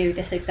they can do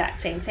this exact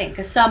same thing,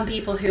 because some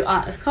people who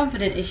aren't as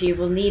confident as you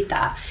will need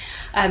that.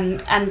 I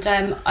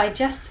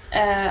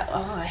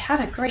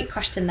had a great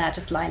question there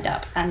just lined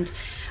up, and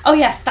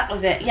yes, that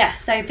was it.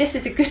 Yes, so this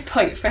is a good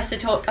point for us to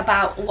talk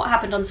about what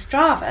happened on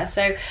Strava.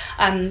 So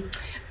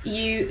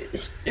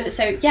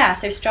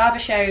Strava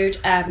showed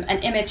an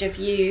image of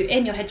you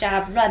in your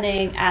hijab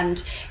running,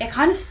 and it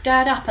kind of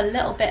stirred up a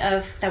little bit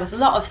of, there was a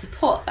lot of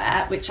support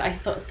there, which I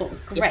thought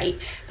was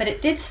great, but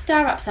it did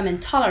stir up some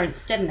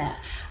intolerance, didn't it?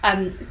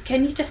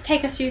 Can you just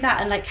take us through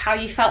that and like how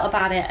you felt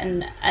about it,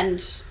 and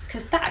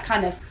because that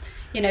kind of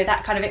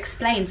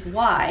explains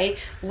why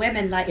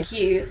women like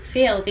you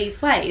feel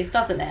these ways,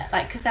 doesn't it?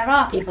 Like, because there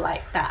are people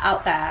like that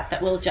out there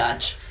that will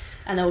judge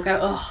and they'll go,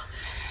 oh.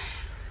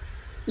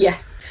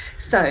 Yes.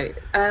 So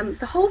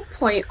the whole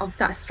point of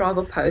that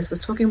Strava post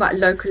was talking about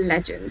local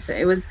legends. So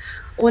it was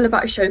all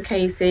about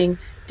showcasing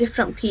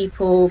different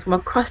people from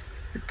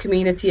across the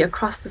community,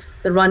 across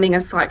the running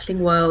and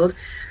cycling world,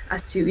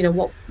 as to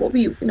what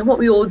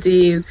we all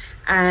do.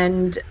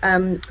 And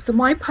so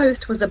my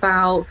post was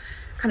about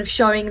kind of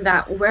showing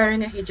that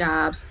wearing a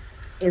hijab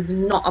is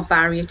not a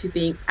barrier to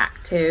being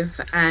active,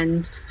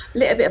 and a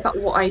little bit about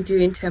what I do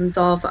in terms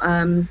of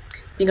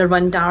being a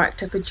run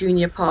director for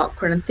junior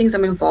parkrun and things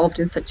I'm involved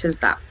in such as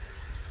that.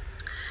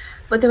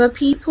 But there were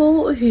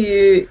people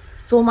who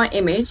saw my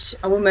image,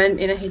 a woman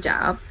in a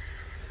hijab,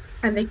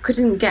 and they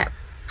couldn't get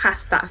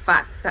past that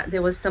fact that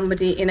there was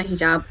somebody in a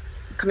hijab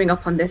coming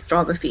up on their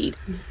Strava feed.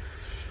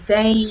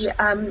 They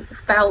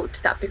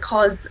felt that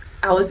because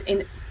I was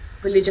in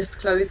religious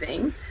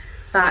clothing,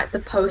 that the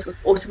post was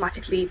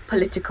automatically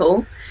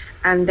political,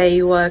 and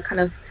they were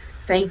kind of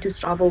saying to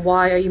Strava,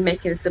 why are you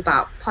making this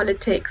about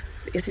politics?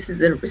 This is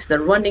the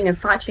running and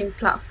cycling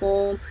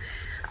platform.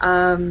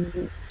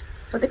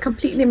 But they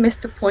completely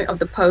missed the point of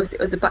the post.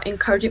 It was about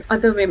encouraging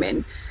other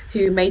women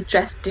who may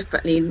dress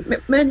differently,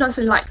 may not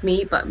so like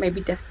me, but maybe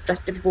dress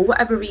differently for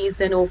whatever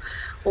reason, or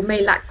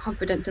may lack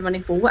confidence in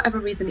running for whatever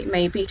reason it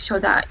may be, to show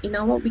that,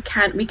 we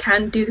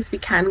can do this, we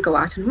can go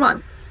out and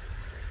run.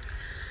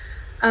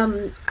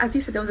 As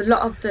you said, there was a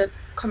lot of the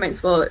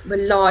comments were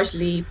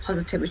largely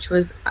positive, which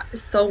was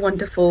so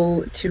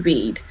wonderful to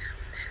read.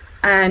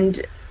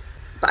 But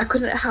I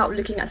couldn't help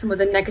looking at some of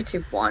the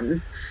negative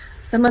ones.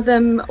 Some of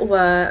them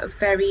were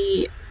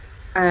very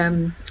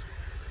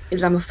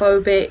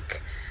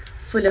Islamophobic,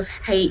 full of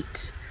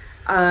hate,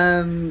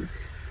 and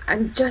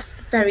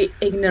just very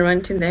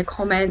ignorant in their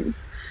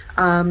comments.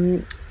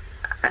 And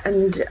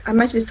I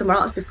mentioned this somewhere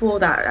else before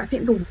that. I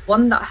think the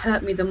one that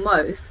hurt me the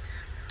most,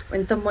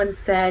 when someone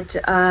said,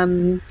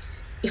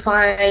 if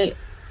I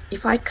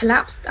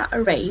collapsed at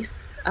a race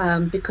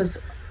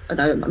because, I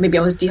don't know, maybe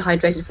I was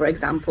dehydrated, for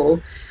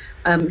example,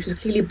 which was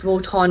clearly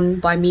brought on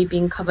by me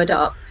being covered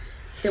up,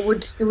 they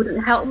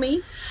wouldn't help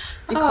me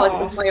because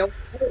of my own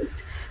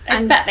fault.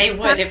 I bet they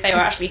would if they were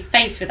actually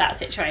faced with that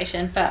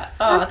situation. But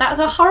that was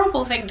a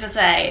horrible thing to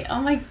say.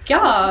 Oh my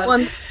God.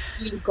 One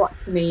really got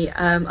to me.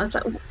 I was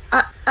like,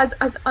 as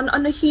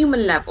on a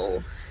human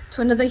level,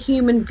 to another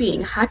human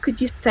being, how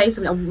could you say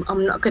something?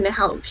 I'm not going to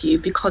help you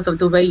because of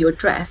the way you're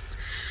dressed.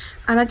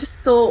 And I just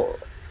thought,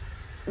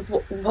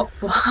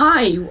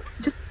 why?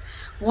 Just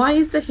why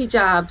is the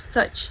hijab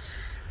such?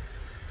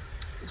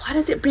 Why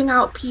does it bring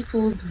out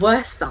people's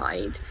worst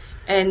side?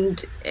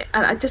 And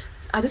I just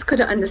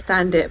couldn't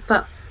understand it.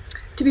 But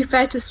to be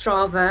fair to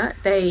Strava,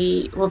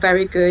 they were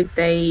very good.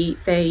 They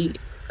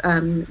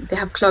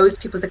have closed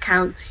people's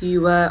accounts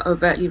who were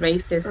overtly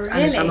racist and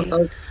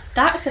Islamophobic.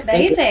 That's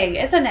amazing,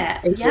 isn't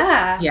it?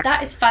 Yeah,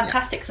 that is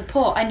fantastic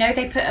support. I know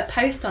they put a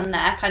post on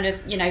there kind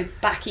of,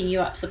 backing you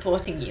up,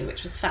 supporting you,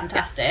 which was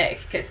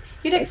fantastic, because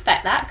you'd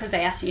expect that because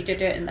they asked you to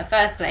do it in the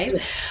first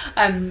place.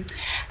 And,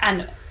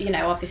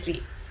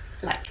 obviously,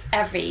 like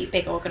every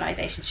big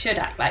organisation should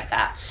act like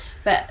that.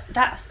 But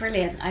that's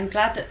brilliant. I'm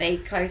glad that they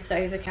closed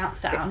those accounts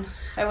down.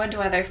 I wonder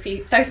where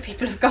those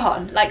people have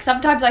gone. Like,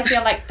 sometimes I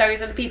feel like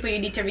those are the people you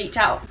need to reach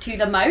out to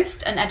the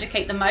most and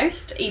educate the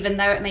most, even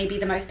though it may be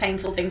the most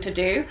painful thing to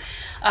do.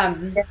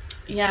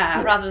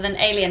 Rather than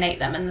alienate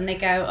them and then they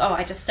go, oh,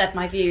 I just said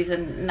my views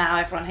and now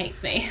everyone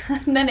hates me.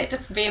 And then it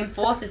just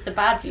reinforces the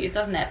bad views,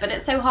 doesn't it? But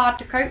it's so hard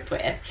to cope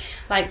with.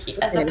 Like,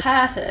 as a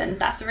person,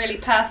 that's a really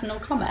personal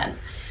comment.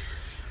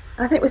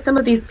 I think with some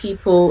of these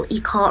people,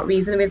 you can't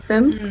reason with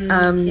them.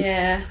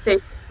 They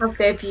have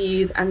their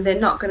views and they're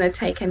not going to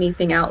take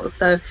anything else.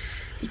 So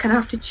you kind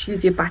of have to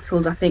choose your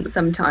battles, I think,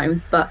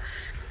 sometimes. But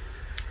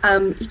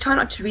you try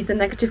not to read the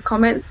negative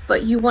comments,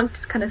 but you want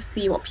to kind of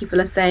see what people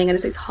are saying,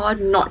 and it's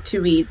hard not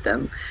to read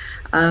them.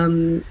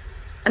 And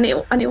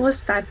it was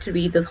sad to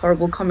read those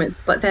horrible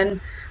comments. But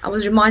then I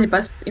was reminded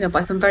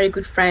by some very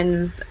good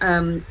friends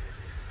to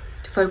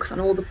focus on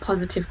all the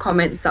positive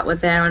comments that were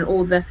there and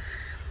all the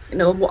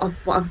what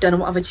I've done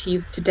and what I've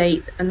achieved to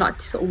date, and not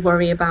to sort of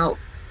worry about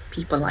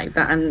people like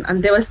that.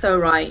 And they were so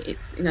right.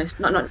 It's it's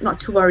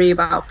not to worry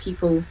about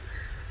people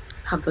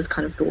have those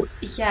kind of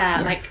thoughts.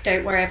 Like,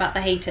 don't worry about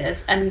the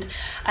haters. And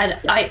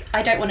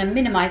I don't want to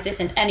minimize this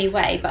in any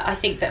way, but I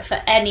think that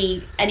for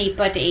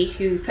anybody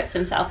who puts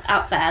themselves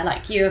out there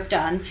like you have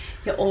done,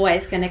 you're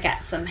always going to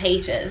get some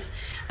haters.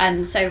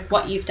 And so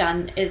what you've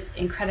done is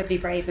incredibly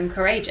brave and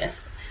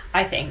courageous,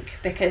 I think,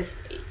 because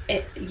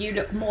you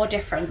look more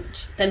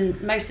different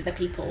than most of the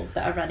people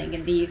that are running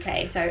in the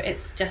UK. So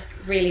it's just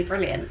really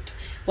brilliant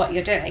what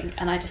you're doing,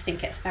 and I just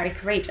think it's very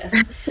courageous.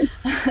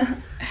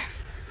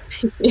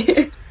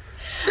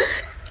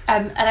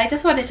 And I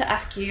just wanted to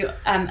ask you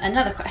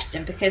another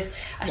question, because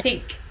I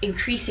think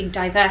increasing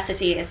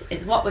diversity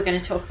is what we're going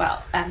to talk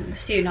about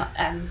soon,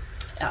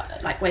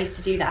 like ways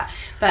to do that.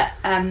 But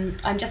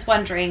I'm just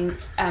wondering,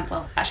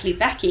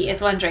 Becky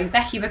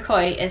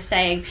McCoy is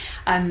saying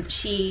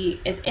she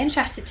is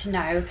interested to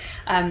know,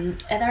 are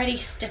there any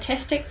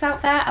statistics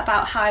out there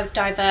about how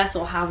diverse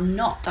or how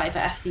not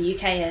diverse the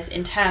UK is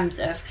in terms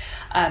of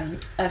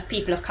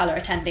people of colour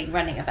attending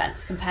running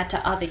events compared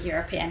to other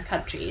European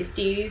countries?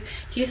 Do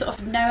you sort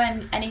of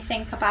know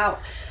anything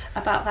about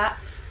that?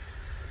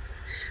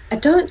 I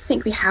don't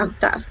think we have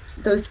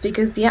those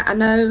figures yet. I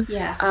know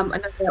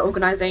another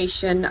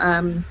organisation,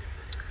 I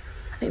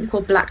think they're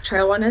called Black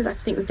Trail Runners. I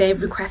think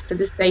they've requested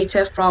this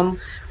data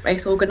from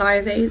race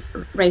organisers.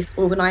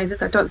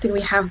 I don't think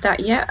we have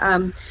that yet.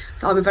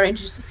 So I'll be very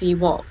interested to see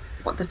what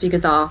the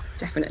figures are,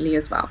 definitely,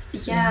 as well.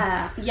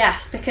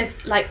 Yes, because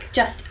like,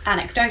 just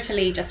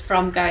anecdotally, just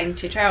from going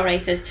to trail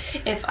races,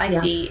 if I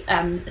see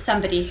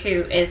somebody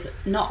who is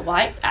not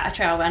white at a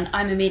trail run,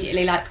 I'm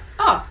immediately like,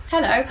 oh,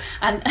 hello.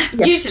 And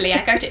usually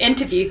I go to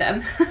interview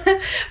them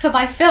for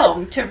my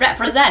film to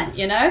represent,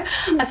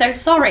 So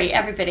sorry,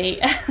 everybody.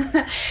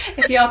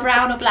 If you're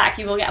brown or black,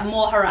 you will get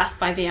more harassed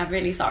by me. I'm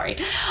really sorry.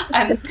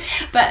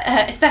 But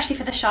especially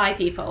for the shy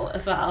people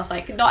as well. It's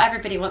like, not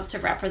everybody wants to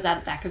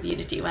represent their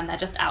community when they're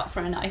just out for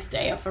a nice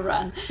day off a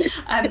run.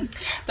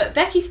 But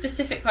Becky's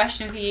specific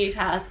question for you,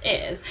 Taz,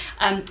 is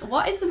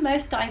what is the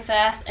most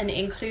diverse and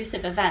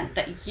inclusive event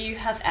that you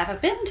have ever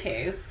been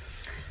to?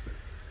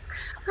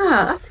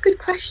 That's a good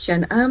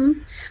question.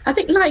 I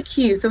think, like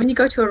you, so when you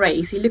go to a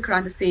race, you look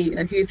around to see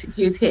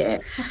who's here,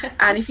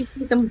 and if I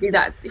see somebody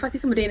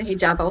in a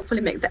hijab, I'll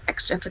probably make the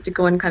extra effort to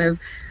go and kind of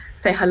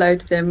say hello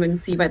to them and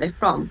see where they're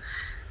from.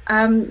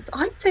 So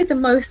I'd say the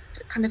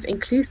most kind of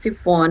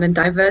inclusive one and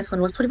diverse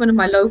one was probably one of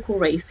my local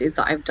races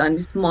that I've done,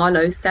 is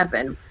Marlow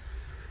 7.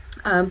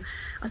 I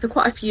saw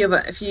quite a few of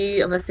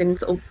us in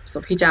sort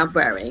of hijab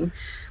wearing,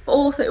 but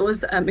also it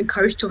was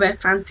encouraged to wear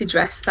fancy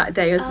dress that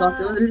day as well.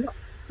 There was a lot of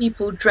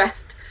people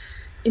dressed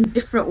in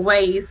different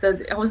ways.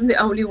 That I wasn't the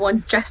only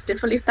one dressed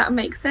differently, if that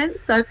makes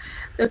sense. So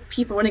there were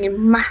people running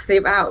in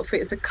massive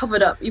outfits that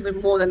covered up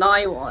even more than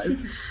I was.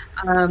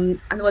 And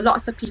there were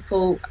lots of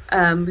people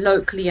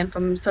locally and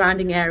from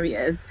surrounding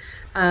areas.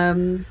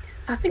 So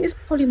I think it's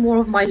probably more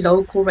of my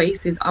local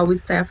races, I would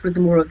say, are probably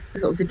the more of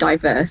sort of the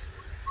diverse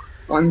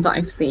ones that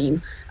I've seen.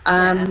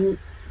 Now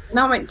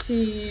I went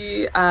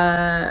to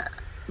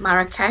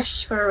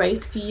Marrakesh for a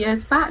race a few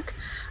years back.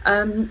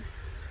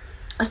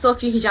 I saw a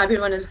few hijabi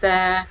runners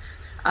there,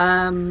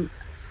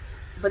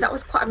 but that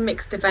was quite a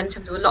mixed event.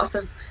 There were lots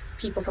of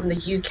people from the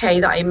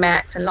UK that I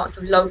met and lots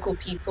of local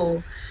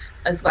people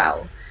as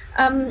well.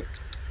 I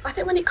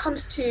think when it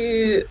comes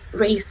to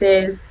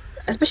races,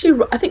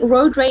 especially I think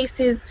road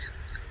races,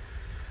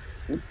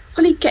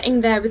 probably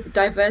getting there with the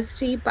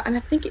diversity, and I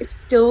think it's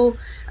still,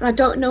 and I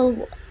don't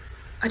know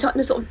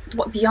sort of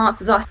what the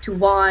answers are as to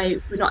why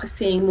we're not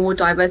seeing more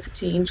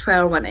diversity in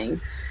trail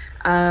running.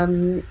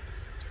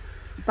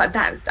 But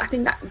I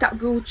think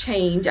that will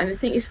change, and I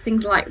think it's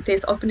things like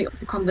this, opening up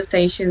the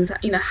conversations,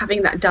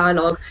 having that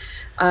dialogue,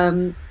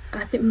 and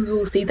I think we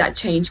will see that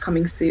change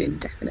coming soon,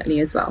 definitely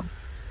as well.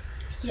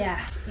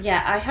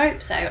 Yeah, I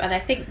hope so. And I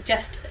think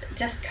just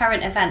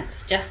current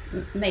events just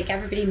make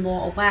everybody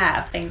more aware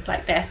of things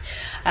like this.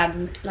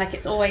 Like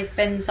it's always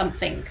been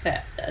something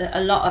that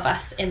a lot of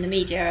us in the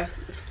media have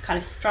kind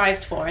of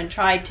strived for and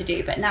tried to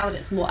do, but now that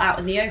it's more out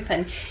in the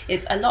open,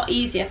 it's a lot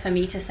easier for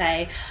me to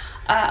say,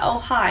 oh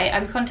hi,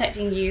 I'm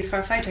contacting you for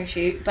a photo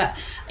shoot, but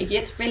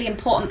it's really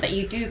important that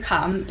you do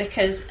come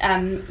because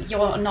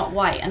you're not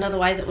white, and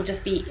otherwise it will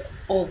just be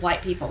all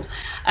white people.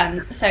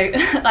 So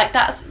like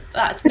that's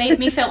made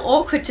me feel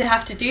awkward to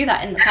have to do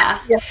that in the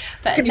past.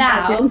 But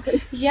now,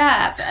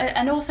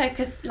 and also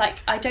because like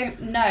I don't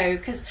know,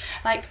 because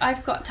like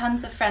I've got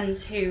tons of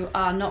friends who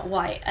are not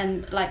white,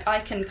 and like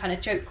I can kind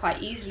of joke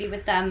quite easily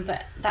with them,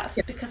 but that's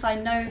because I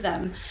know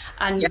them.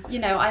 And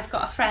I've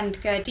got a friend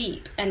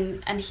Gurdeep,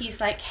 and he's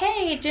like,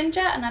 hey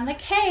Ginger, and I'm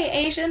like, hey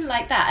Asian,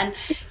 like that. And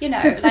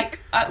like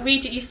we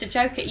used to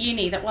joke at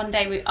uni that one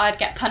day I'd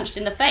get punched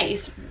in the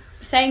face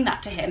saying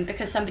that to him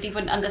because somebody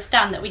wouldn't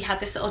understand that we had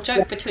this little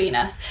joke between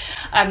us.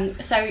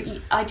 So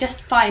I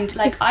just find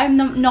like I'm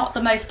not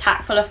the most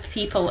tactful of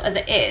people as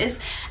it is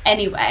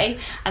anyway,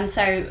 and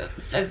so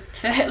for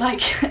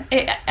like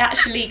it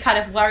actually kind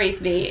of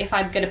worries me if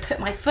I'm going to put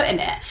my foot in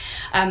it,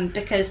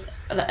 because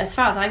as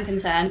far as I'm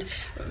concerned,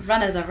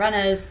 runners are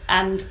runners,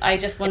 and I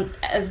just want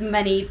as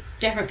many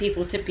different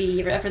people to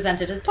be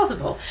represented as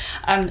possible,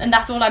 and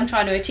that's all I'm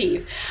trying to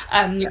achieve.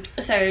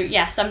 So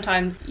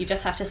sometimes you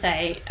just have to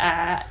say,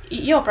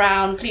 you're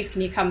brown, please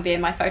can you come be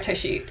in my photo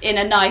shoot, in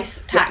a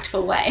nice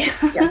tactful way,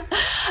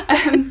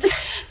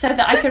 so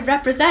that I can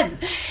represent,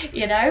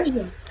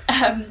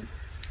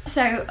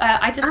 so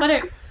I just want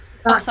to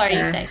you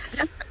say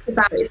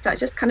about it, is that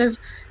just kind of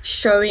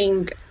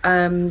showing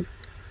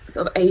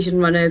sort of Asian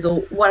runners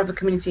or whatever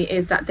community it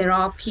is, that there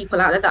are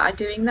people out there that are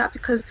doing that,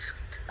 because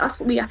I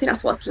think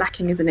that's what's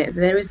lacking, isn't it?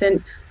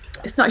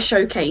 It's not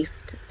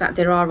showcased that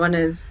there are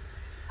runners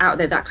out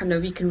there that kind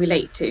of you can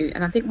relate to.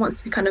 And I think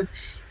once we kind of,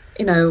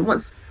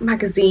 once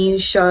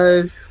magazines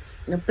show,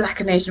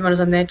 Black and Asian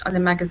runners on their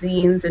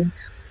magazines and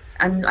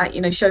like,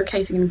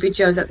 showcasing in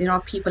videos that there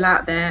are people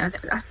out there, I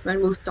think that's when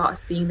we'll start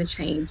seeing the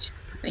change,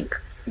 I think.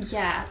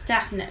 Yeah,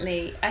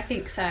 definitely. I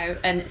think so.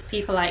 And it's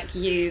people like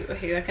you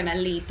who are going to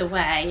lead the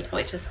way,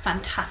 which is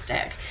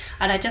fantastic.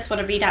 And I just want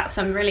to read out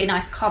some really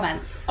nice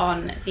comments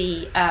on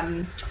the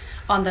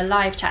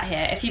live chat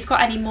here. If you've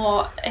got any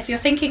more, if you're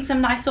thinking some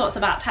nice thoughts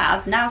about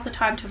Taz, now's the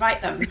time to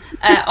write them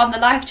on the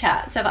live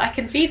chat so that I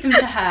can feed them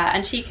to her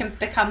and she can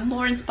become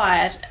more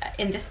inspired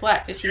in this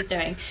work that she's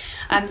doing.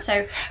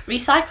 So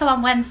Recycle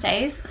on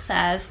Wednesdays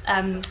says,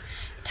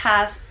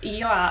 Taz,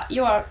 you are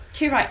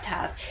too right,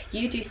 Taz.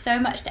 You do so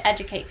much to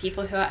educate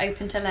people who are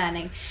open to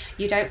learning.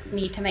 You don't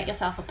need to make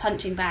yourself a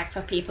punching bag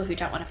for people who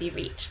don't want to be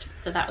reached.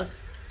 So that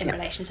was in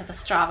relation to the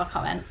Strava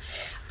comment.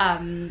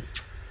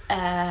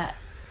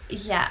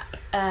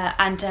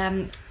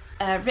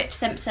 Rich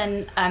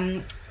Simpson,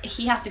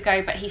 he has to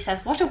go, but he says,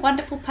 what a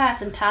wonderful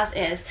person Taz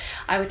is.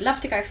 I would love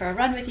to go for a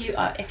run with you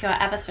if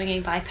you're ever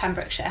swinging by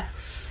Pembrokeshire.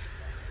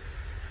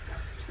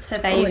 So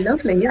there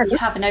lovely. Yeah, you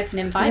have an open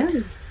invite.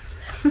 Yeah.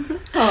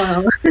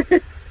 Oh.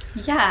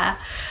 Yeah.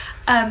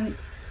 And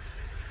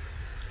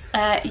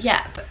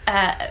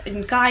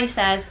Guy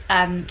says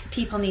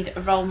people need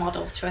role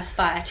models to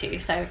aspire to.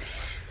 So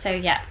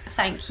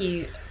thank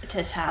you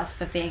to Taz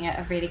for being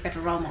a really good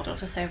role model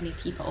to so many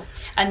people.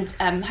 And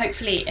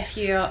hopefully if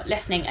you're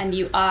listening and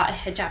you are a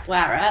hijab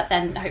wearer,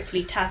 then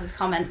hopefully Taz's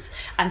comments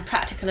and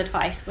practical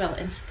advice will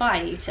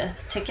inspire you to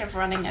give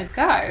running a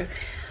go.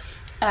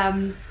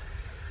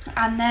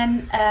 And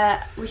then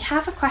we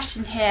have a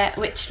question here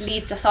which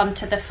leads us on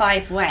to the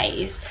 5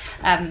 ways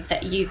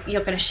that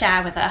you're going to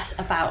share with us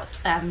about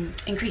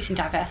increasing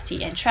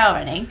diversity in trail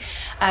running.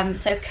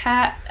 So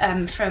Kurt,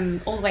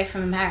 from all the way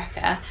from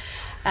America,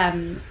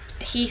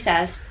 he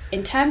says,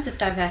 in terms of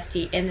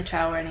diversity in the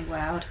trail running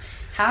world,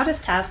 how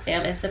does Taz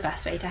feel is the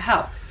best way to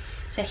help?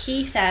 So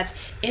he said,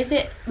 is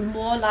it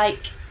more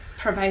like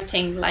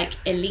promoting like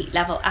elite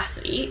level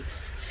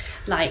athletes,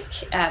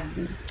 like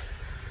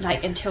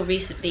until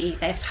recently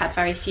they've had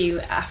very few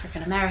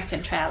African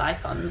American trail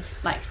icons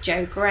like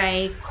Joe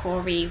Gray,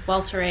 Corey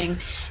Waltering,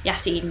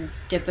 Yassine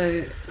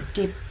DeBoon,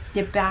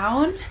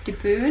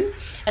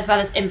 as well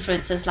as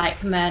influencers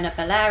like Myrna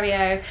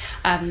Valerio.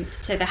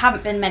 So there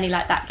haven't been many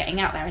like that getting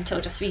out there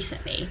until just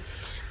recently,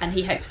 and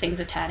he hopes things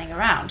are turning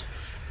around.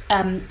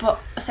 But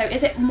so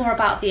is it more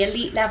about the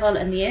elite level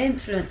and the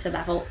influencer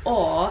level,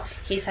 or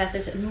he says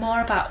is it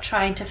more about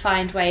trying to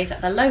find ways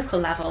at the local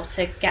level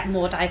to get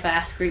more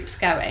diverse groups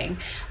going?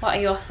 What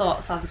are your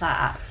thoughts on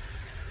that?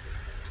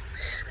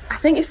 I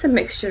think it's a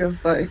mixture of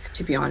both,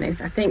 to be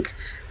honest. I think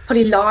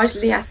probably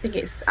largely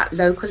it's at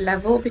local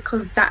level,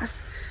 because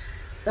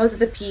those are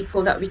the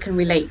people that we can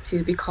relate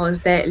to,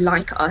 because they're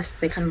like us,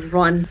 they can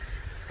run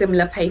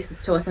similar pace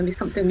to us and be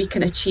something we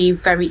can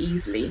achieve very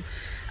easily.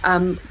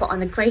 But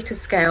on a greater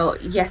scale,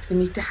 yes, we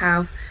need to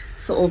have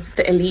sort of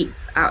the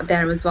elites out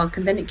there as well,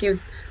 and then it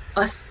gives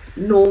us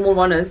normal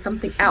runners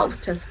something else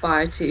to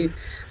aspire to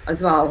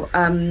as well.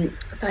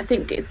 So I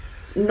think it's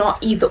not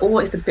either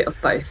or, it's a bit of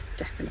both,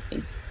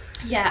 definitely.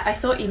 Yeah, I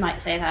thought you might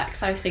say that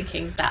because I was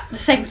thinking the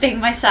same thing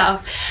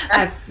myself.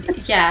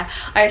 Yeah,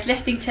 I was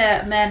listening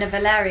to Myrna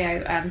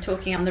Valerio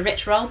talking on the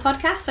Rich Roll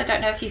podcast. I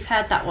don't know if you've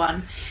heard that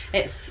one.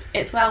 It's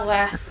well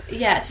worth,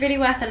 it's really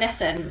worth a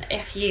listen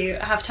if you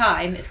have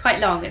time. It's quite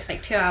long, it's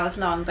like 2 hours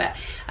long, but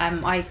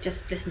I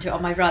just listen to it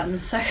on my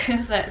runs, so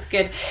it's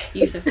good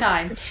use of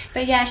time.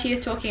 But yeah, she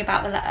was talking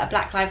about the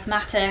Black Lives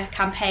Matter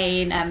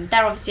campaign.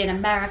 They're obviously in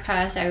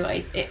America, so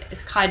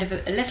it's kind of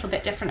a little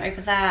bit different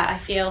over there, I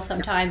feel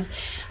sometimes.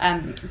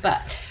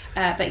 But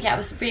yeah, it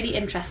was really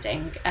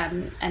interesting,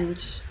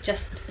 and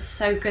just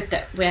so good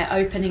that we're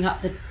opening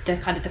up the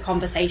kind of the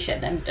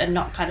conversation and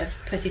not kind of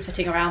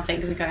pussyfooting around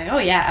things and going, oh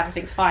yeah,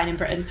 everything's fine in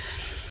Britain.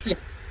 Yeah.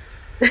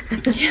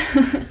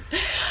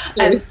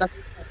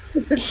 So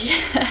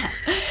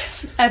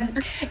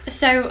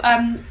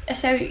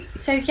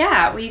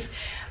yeah,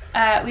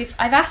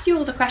 I've asked you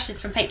all the questions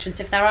from patrons.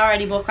 If there are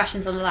any more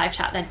questions on the live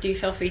chat, then do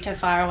feel free to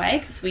fire away,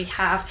 because we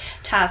have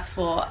Taz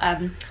for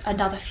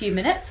another few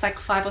minutes, like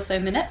 5 or so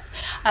minutes.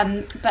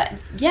 But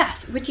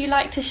yes, would you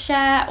like to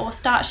share or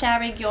start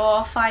sharing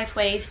your 5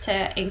 ways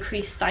to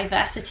increase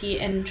diversity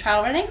in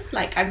trail running?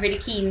 Like, I'm really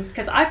keen,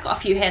 because I've got a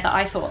few here that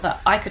I thought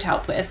that I could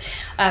help with.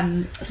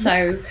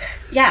 So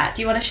yeah,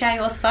 do you want to share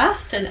yours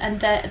first, and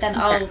then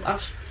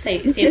I'll see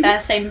if they're the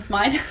same as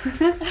mine?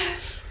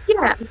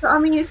 Yeah, I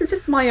mean, it's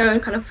just my own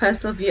kind of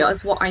personal view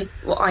as what I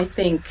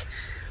think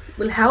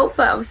will help,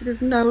 but obviously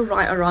there's no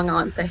right or wrong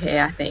answer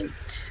here, I think.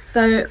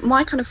 So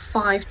my kind of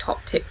 5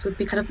 top tips would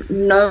be kind of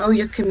know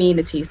your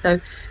community. So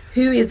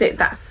who is it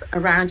that's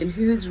around and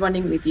who's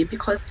running with you?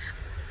 Because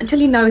until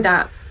you know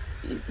that,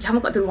 you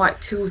haven't got the right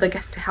tools, I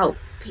guess, to help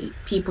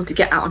people to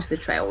get out onto the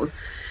trails.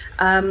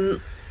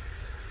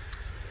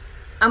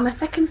 And my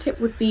second tip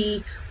would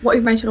be what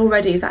we've mentioned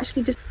already, is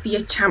actually just be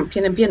a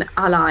champion and be an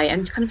ally,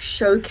 and kind of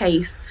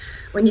showcase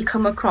when you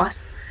come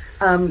across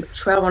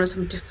trail runners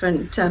from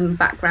different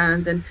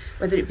backgrounds, and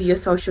whether it be your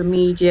social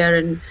media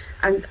and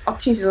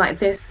opportunities like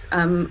this,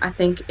 I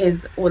think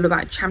is all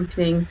about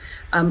championing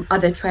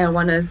other trail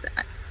runners,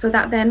 so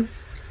that then,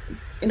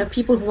 you know,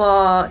 people who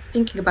are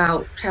thinking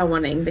about trail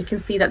running, they can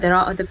see that there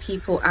are other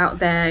people out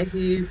there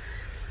who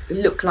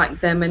look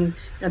like them, and you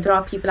know, there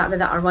are people out there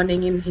that are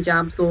running in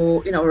hijabs,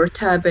 or you know, or a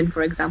turban,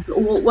 for example,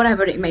 or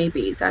whatever it may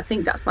be. So I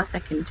think that's my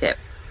second tip.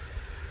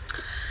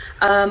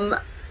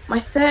 My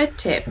third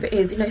tip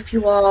is, you know, if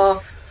you are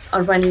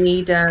a running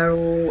leader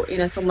or you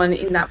know, someone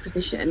in that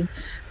position,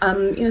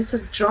 you know,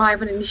 sort of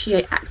drive and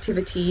initiate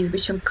activities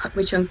which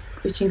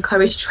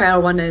encourage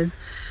trail runners.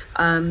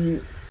 For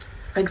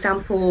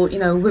example, you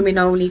know,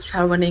 women-only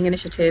trail running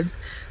initiatives,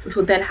 which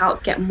will then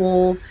help get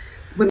more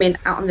women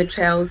out on the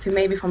trails who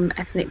may be from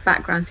ethnic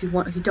backgrounds who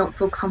don't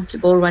feel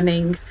comfortable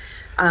running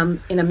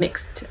in a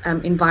mixed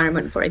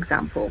environment, for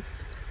example.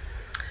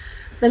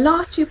 The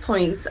last 2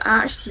 points are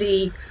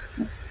actually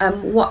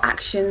what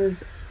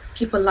actions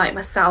people like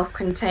myself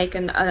can take,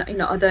 and you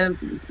know, other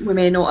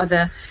women or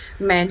other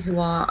men who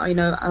are, you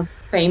know, of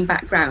same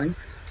background,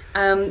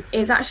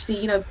 is actually,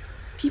 you know,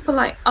 people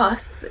like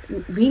us,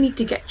 we need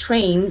to get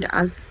trained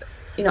as,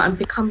 you know, and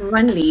become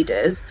run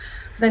leaders,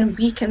 so then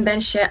we can then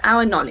share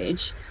our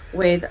knowledge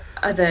with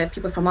other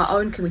people from our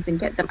own community and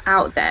get them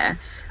out there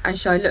and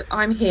show, look,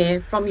 I'm here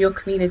from your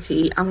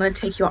community, I'm going to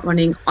take you out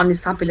running on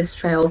this fabulous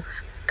trail,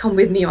 come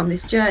with me on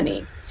this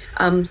journey.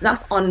 So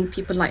that's on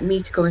people like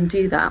me to go and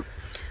do that.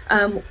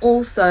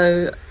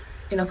 Also,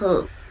 you know,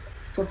 for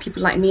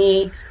people like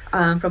me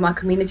from our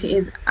community,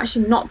 is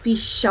actually not be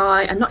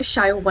shy and not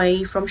shy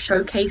away from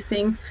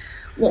showcasing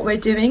what we're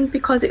doing,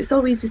 because it's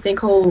so easy to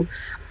think, oh,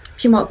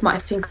 people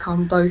might think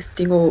I'm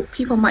boasting, or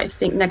people might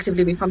think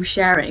negatively if I'm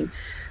sharing.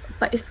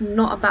 But it's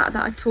not about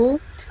that at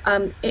all.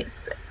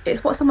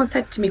 It's what someone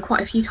said to me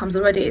quite a few times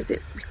already.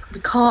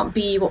 We can't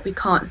be what we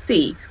can't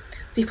see.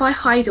 So if I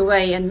hide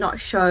away and not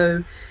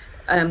show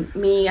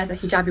me as a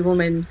hijabi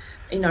woman,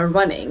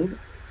 running,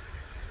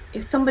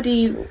 if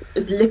somebody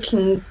is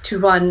looking to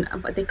run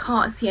but they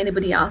can't see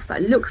anybody else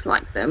that looks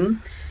like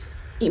them,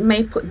 it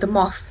may put them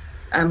off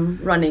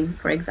running,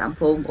 for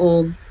example,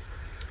 or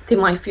they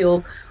might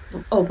feel,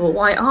 oh, but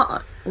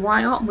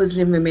why aren't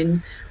Muslim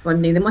women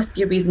running? There must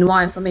be a reason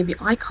why, so maybe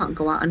I can't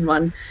go out and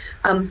run.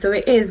 So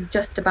it is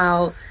just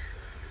about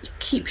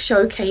keep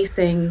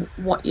showcasing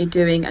what you're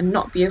doing and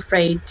not be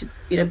afraid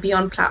to be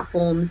on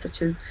platforms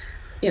such as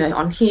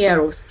on here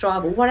or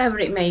Strava, whatever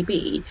it may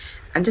be,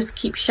 and just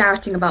keep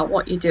shouting about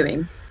what you're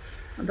doing.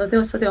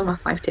 Those are my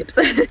 5 tips.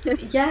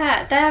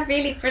 Yeah, they're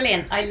really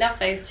brilliant. I love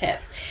those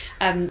tips.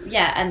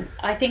 And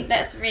I think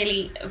that's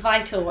really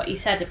vital what you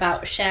said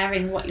about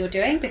sharing what you're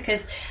doing,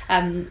 because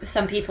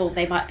some people,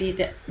 they might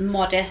be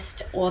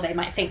modest, or they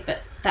might think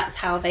that that's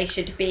how they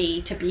should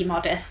be to be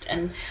modest.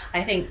 And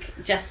I think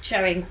just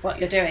showing what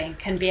you're doing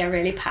can be a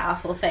really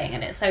powerful thing,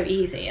 and it's so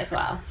easy as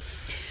well.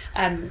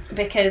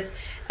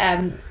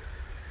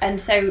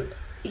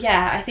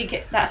 I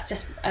think that's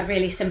just a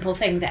really simple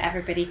thing that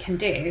everybody can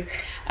do.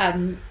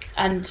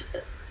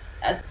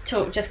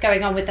 Just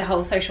going on with the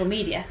whole social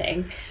media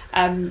thing,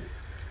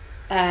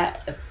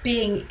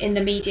 being in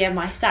the media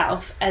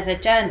myself as a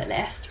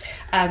journalist,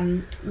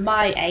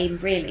 my aim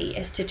really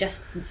is to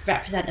just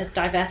represent as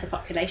diverse a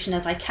population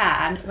as I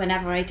can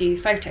whenever I do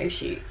photo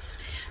shoots.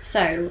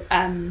 So,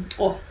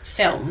 or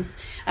films.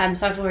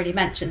 So I've already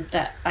mentioned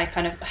that I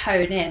kind of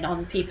hone in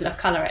on people of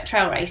colour at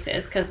trail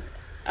races, because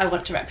I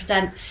want to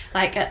represent,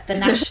 like at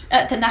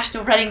the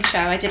National Running Show,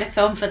 I did a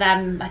film for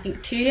them I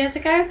think 2 years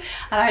ago, and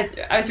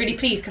I was really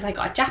pleased because I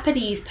got a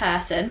Japanese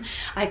person,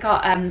 I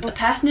got a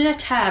person in a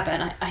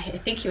turban, I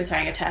think he was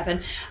wearing a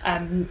turban,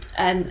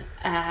 and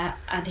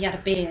he had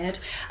a beard,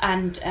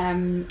 and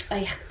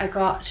I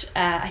got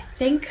I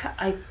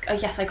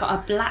got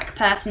a black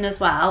person as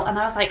well, and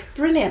I was like,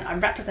 brilliant,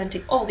 I'm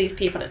representing all these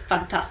people, it's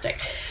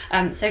fantastic.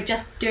 So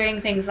just doing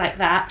things like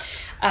that,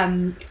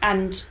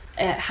 and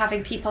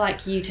having people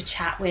like you to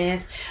chat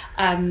with,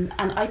 and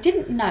I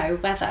didn't know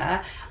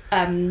whether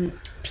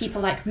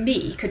people like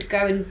me could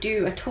go and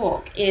do a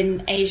talk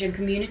in Asian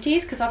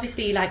communities, because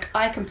obviously, like,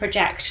 I can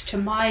project to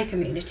my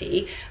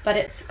community, but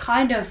it's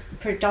kind of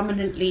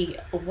predominantly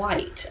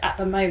white at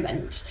the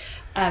moment,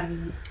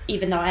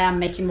 even though I am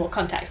making more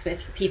contacts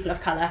with people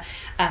of colour,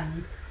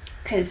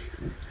 because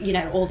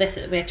all this,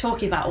 we're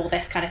talking about all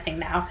this kind of thing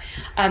now,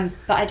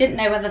 but I didn't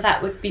know whether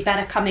that would be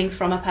better coming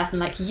from a person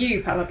like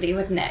you, probably,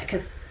 wouldn't it?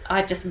 Because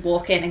I'd just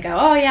walk in and go,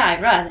 oh yeah,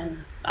 I run,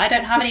 and I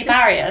don't have any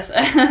barriers.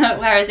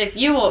 Whereas if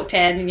you walked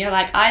in and you're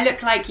like, I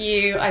look like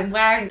you, I'm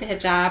wearing the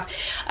hijab,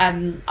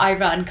 I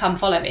run, come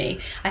follow me,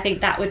 I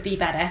think that would be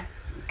better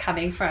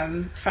coming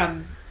from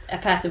a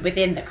person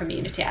within the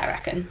community, I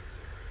reckon.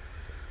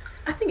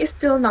 I think it's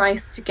still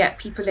nice to get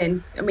people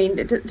in. I mean,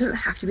 it doesn't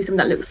have to be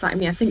someone that looks like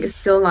me. I think it's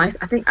still nice.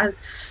 I think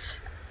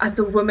as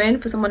a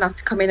woman, for someone else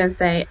to come in and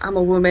say, I'm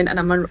a woman and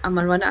I'm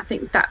a runner, I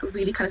think that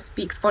really kind of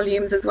speaks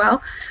volumes as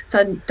well.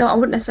 So I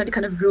wouldn't necessarily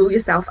kind of rule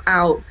yourself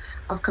out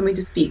of coming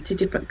to speak to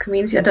different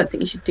communities. I don't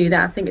think you should do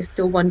that. I think it's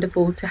still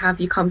wonderful to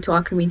have you come to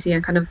our community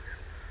and kind of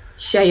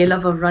share your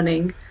love of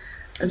running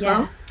as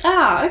well.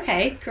 Oh,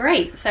 okay,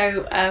 great.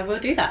 So we'll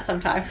do that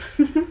sometime.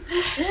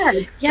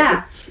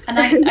 Yeah. And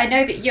I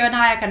know that you and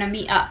I are going to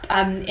meet up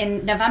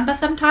in November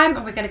sometime,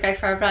 and we're going to go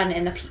for a run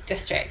in the Peak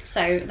District.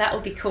 So that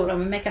will be cool, and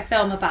we'll make a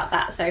film about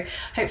that. So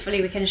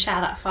hopefully we can share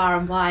that far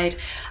and wide,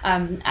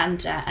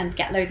 and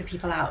get loads of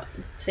people out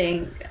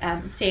seeing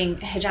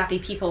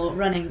hijabi people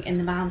running in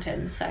the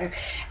mountains. So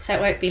it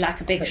won't be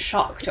like a big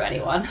shock to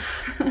anyone.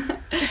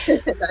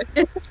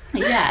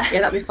 Yeah,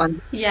 that'd be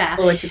fun. Yeah,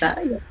 forward to that.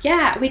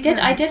 Yeah, we did.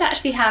 I did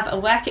actually have a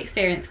work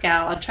experience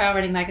girl on Trail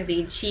Running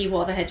magazine. She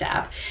wore the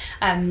hijab,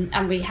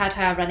 and we had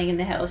her running in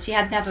the hills. She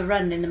had never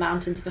run in the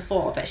mountains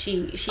before, but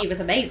she was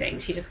amazing.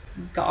 She just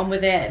got on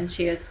with it, and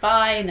she was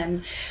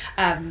fine,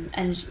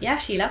 and yeah,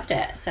 she loved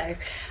it. So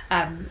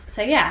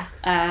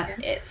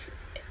it's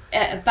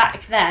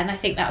back then. I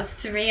think that was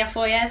 3 or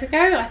 4 years ago.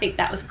 I think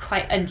that was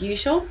quite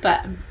unusual,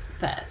 but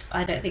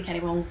I don't think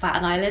anyone will bat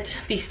an eyelid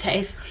these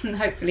days.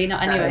 Hopefully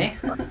not, anyway.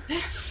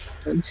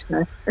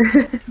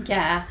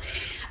 Yeah.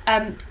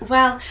 I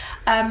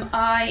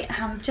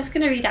am just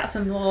going to read out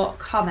some more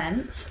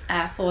comments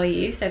for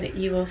you, so that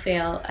you will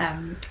feel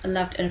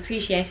loved and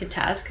appreciated,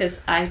 Taz, because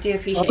I do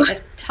appreciate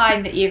the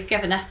time that you've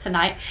given us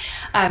tonight.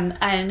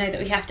 I know that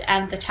we have to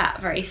end the chat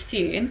very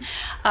soon.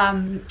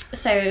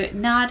 So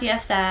Nadia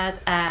says,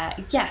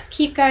 yes,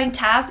 keep going,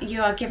 Taz.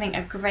 You are giving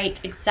a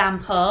great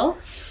example.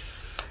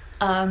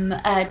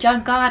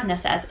 John Gardner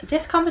says,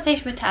 this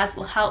conversation with Taz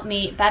will help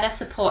me better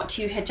support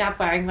 2 hijab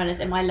wearing runners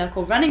in my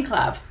local running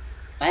club.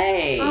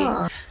 Hey,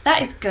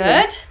 that is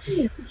good.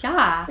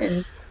 Yeah.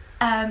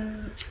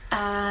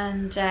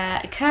 And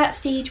Kurt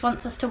Steed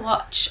wants us to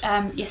watch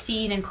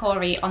Yassine and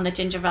Corey on the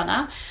Ginger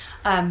Runner.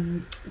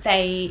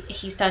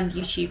 He's done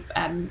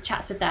YouTube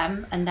chats with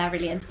them, and they're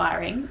really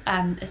inspiring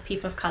as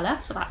people of colour,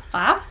 so that's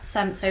fab.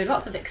 So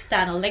lots of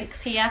external links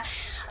here.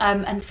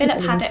 And Philip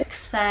Haddock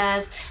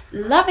says,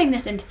 loving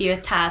this interview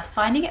with Taz,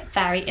 finding it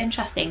very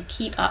interesting.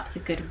 Keep up the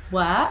good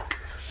work.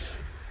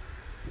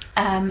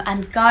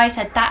 And Guy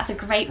said, that's a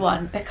great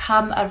one.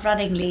 Become a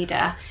running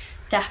leader,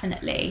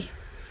 definitely.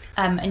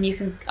 And you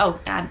can,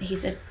 and he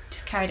said,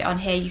 just carried it on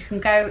here, you can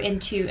go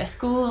into a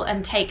school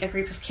and take a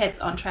group of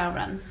kids on trail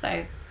runs.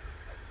 So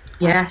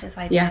yes,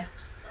 yeah.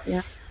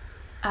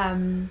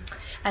 And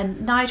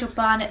Nigel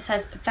Barnett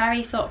says,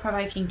 very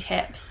thought-provoking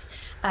tips.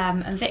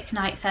 And Vic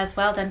Knight says,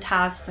 well done,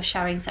 Taz, for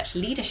showing such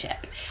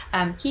leadership.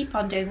 Keep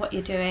on doing what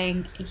you're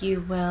doing.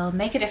 You will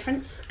make a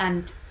difference,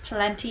 and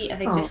plenty of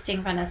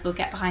existing runners will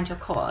get behind your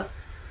cause.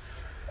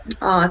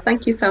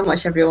 Thank you so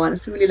much, everyone.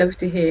 It's really lovely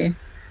to hear.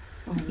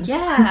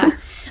 Yeah.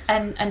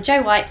 and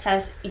Joe White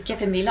says, you're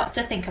giving me lots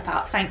to think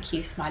about. Thank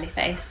you, smiley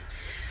face.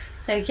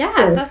 So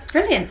yeah, that's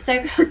brilliant.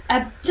 So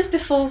just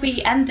before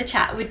we end the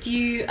chat, would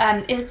you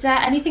is there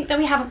anything that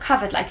we haven't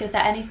covered? Like, is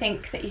there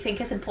anything that you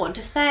think is important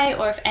to say,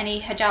 or if any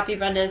hijabi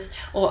runners,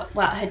 or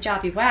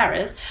hijabi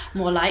wearers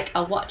more like,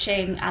 are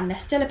watching and they're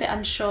still a bit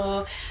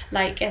unsure,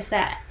 like, is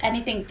there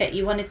anything that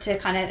you wanted to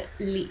kind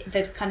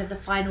of the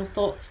final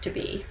thoughts to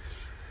be?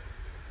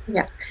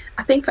 Yeah,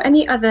 I think for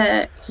any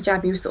other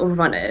hijabi sort of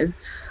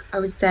runners, I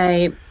would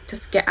say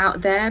just get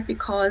out there,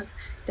 because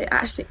there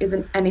actually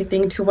isn't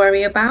anything to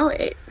worry about.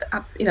 It's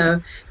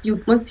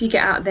once you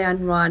get out there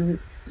and run,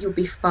 you'll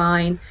be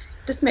fine.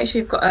 Just make sure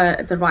you've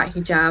got the right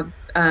hijab,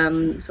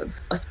 sort of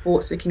a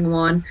sports looking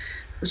one,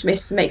 which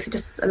makes it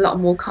just a lot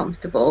more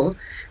comfortable.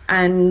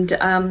 And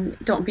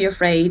don't be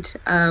afraid,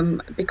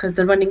 because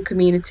the running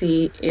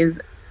community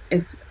is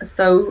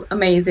so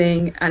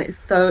amazing, and it's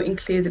so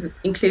inclusive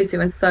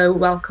and so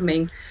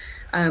welcoming.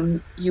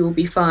 You'll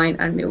be fine,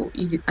 and you'll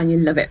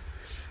love it.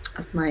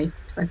 That's my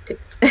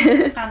tips.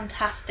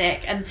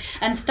 Fantastic.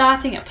 And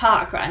starting at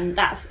Parkrun,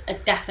 that's a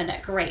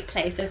definite great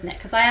place, isn't it?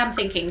 Because I am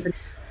thinking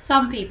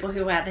some people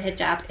who wear the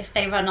hijab, if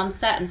they run on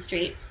certain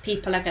streets,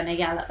 people are going to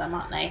yell at them,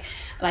 aren't they?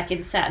 Like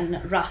in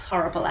certain rough,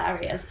 horrible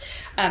areas.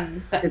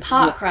 But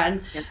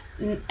Parkrun,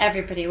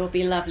 everybody will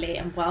be lovely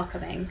and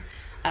welcoming.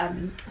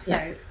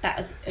 That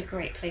is a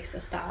great place to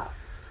start.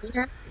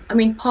 Yeah, I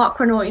mean,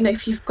 Parkrun, or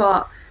if you've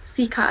got,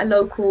 seek out a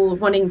local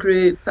running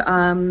group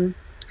and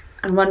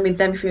run with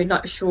them if you're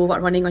not sure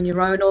about running on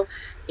your own, or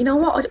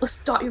or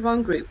start your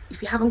own group.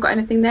 If you haven't got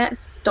anything there,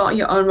 start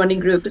your own running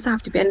group. It doesn't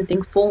have to be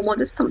anything formal,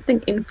 just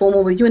something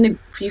informal with you and a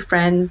few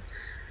friends.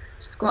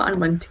 Just go out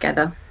and run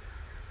together.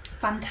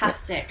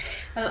 Fantastic.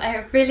 Well,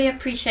 I really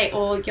appreciate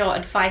all your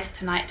advice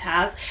tonight,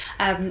 Taz,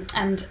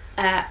 and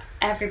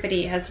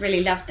everybody has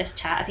really loved this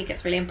chat. I think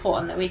it's really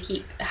important that we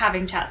keep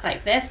having chats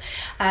like this,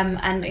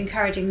 and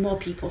encouraging more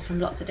people from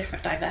lots of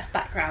different diverse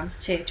backgrounds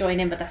to join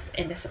in with us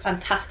in this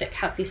fantastic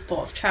healthy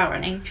sport of trail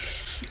running.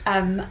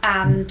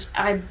 And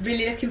I'm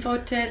really looking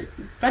forward to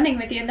running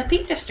with you in the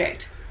Peak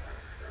District.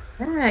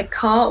 Yeah,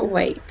 can't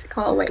wait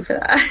for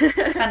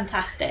that.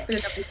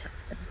 Fantastic.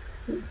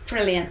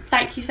 Brilliant.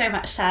 Thank you so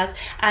much, Taz,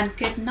 and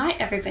good night,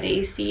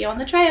 everybody. See you on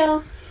the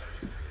trails.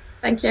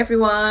 Thank you,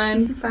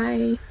 everyone.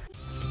 Bye.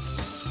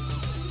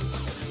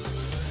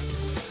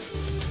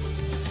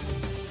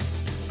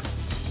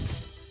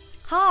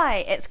 Hi,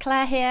 it's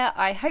Claire here.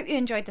 I hope you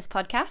enjoyed this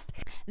podcast.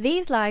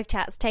 These live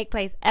chats take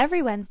place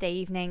every Wednesday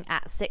evening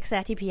at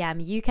 6:30 p.m.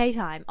 UK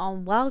time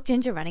on Wild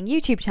Ginger Running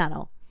YouTube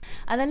channel,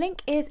 and the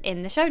link is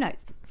in the show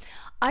notes.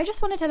 I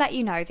just wanted to let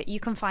you know that you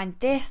can find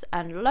this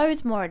and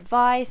loads more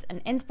advice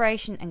and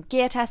inspiration and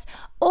gear tests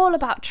all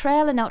about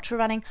trail and ultra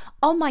running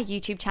on my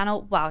YouTube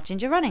channel, Wild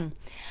Ginger Running.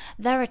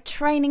 There are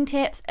training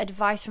tips,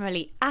 advice from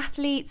elite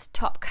athletes,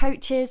 top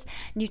coaches,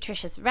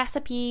 nutritious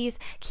recipes,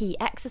 key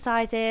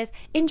exercises,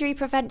 injury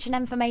prevention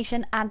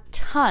information, and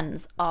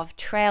tons of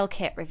trail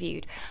kit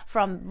reviewed,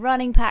 from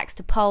running packs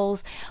to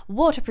poles,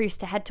 waterproofs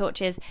to head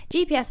torches,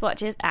 GPS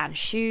watches, and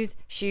shoes,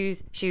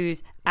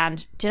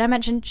 and did I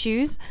mention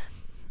shoes?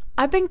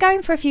 I've been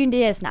going for a few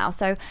years now,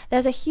 so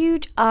there's a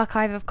huge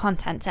archive of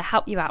content to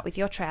help you out with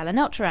your trail and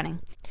ultra running.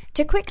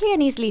 To quickly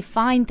and easily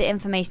find the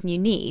information you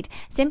need,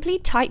 simply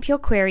type your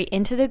query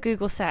into the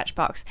Google search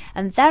box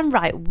and then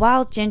write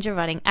Wild Ginger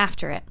Running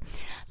after it.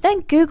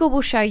 Then Google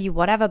will show you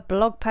whatever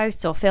blog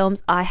posts or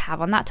films I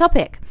have on that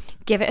topic.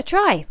 Give it a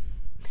try.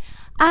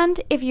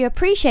 And if you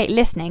appreciate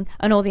listening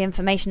and all the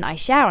information I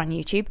share on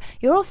YouTube,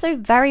 you're also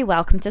very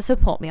welcome to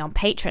support me on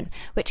Patreon,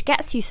 which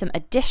gets you some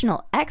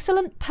additional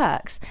excellent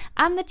perks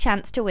and the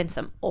chance to win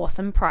some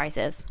awesome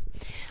prizes.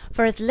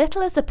 For as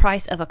little as the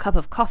price of a cup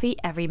of coffee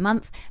every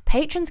month,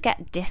 patrons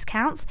get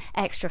discounts,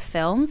 extra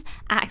films,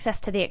 access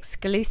to the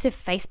exclusive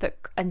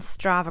Facebook and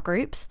Strava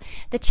groups,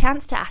 the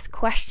chance to ask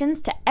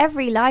questions to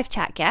every live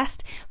chat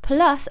guest,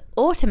 plus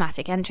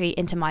automatic entry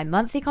into my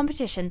monthly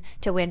competition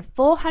to win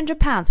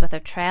 £400 worth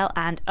of trail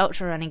and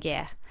ultra running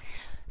gear.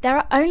 There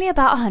are only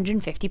about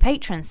 150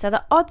 patrons, so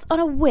the odds on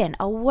a win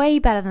are way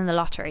better than the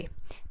lottery.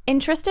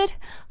 Interested?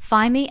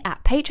 Find me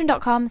at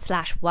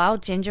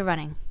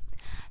patreon.com/wildgingerrunning.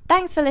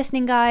 Thanks for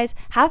listening, guys.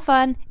 Have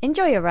fun,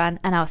 enjoy your run,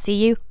 and I'll see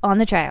you on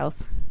the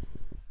trails.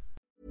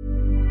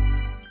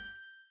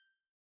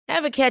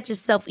 Ever catch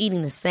yourself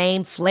eating the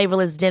same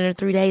flavorless dinner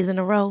 3 days in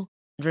a row?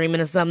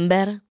 Dreaming of something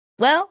better?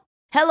 Well,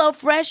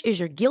 HelloFresh is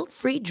your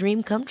guilt-free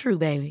dream come true,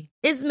 baby.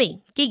 It's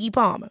me, Keke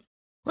Palmer.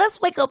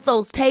 Let's wake up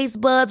those taste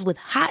buds with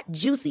hot,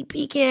 juicy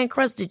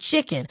pecan-crusted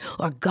chicken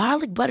or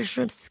garlic butter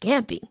shrimp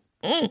scampi.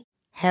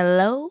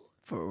 Hello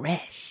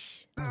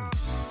Fresh.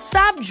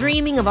 Stop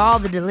dreaming of all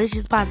the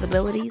delicious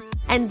possibilities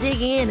and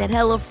dig in at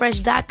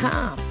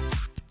HelloFresh.com.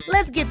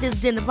 Let's get this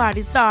dinner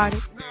party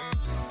started.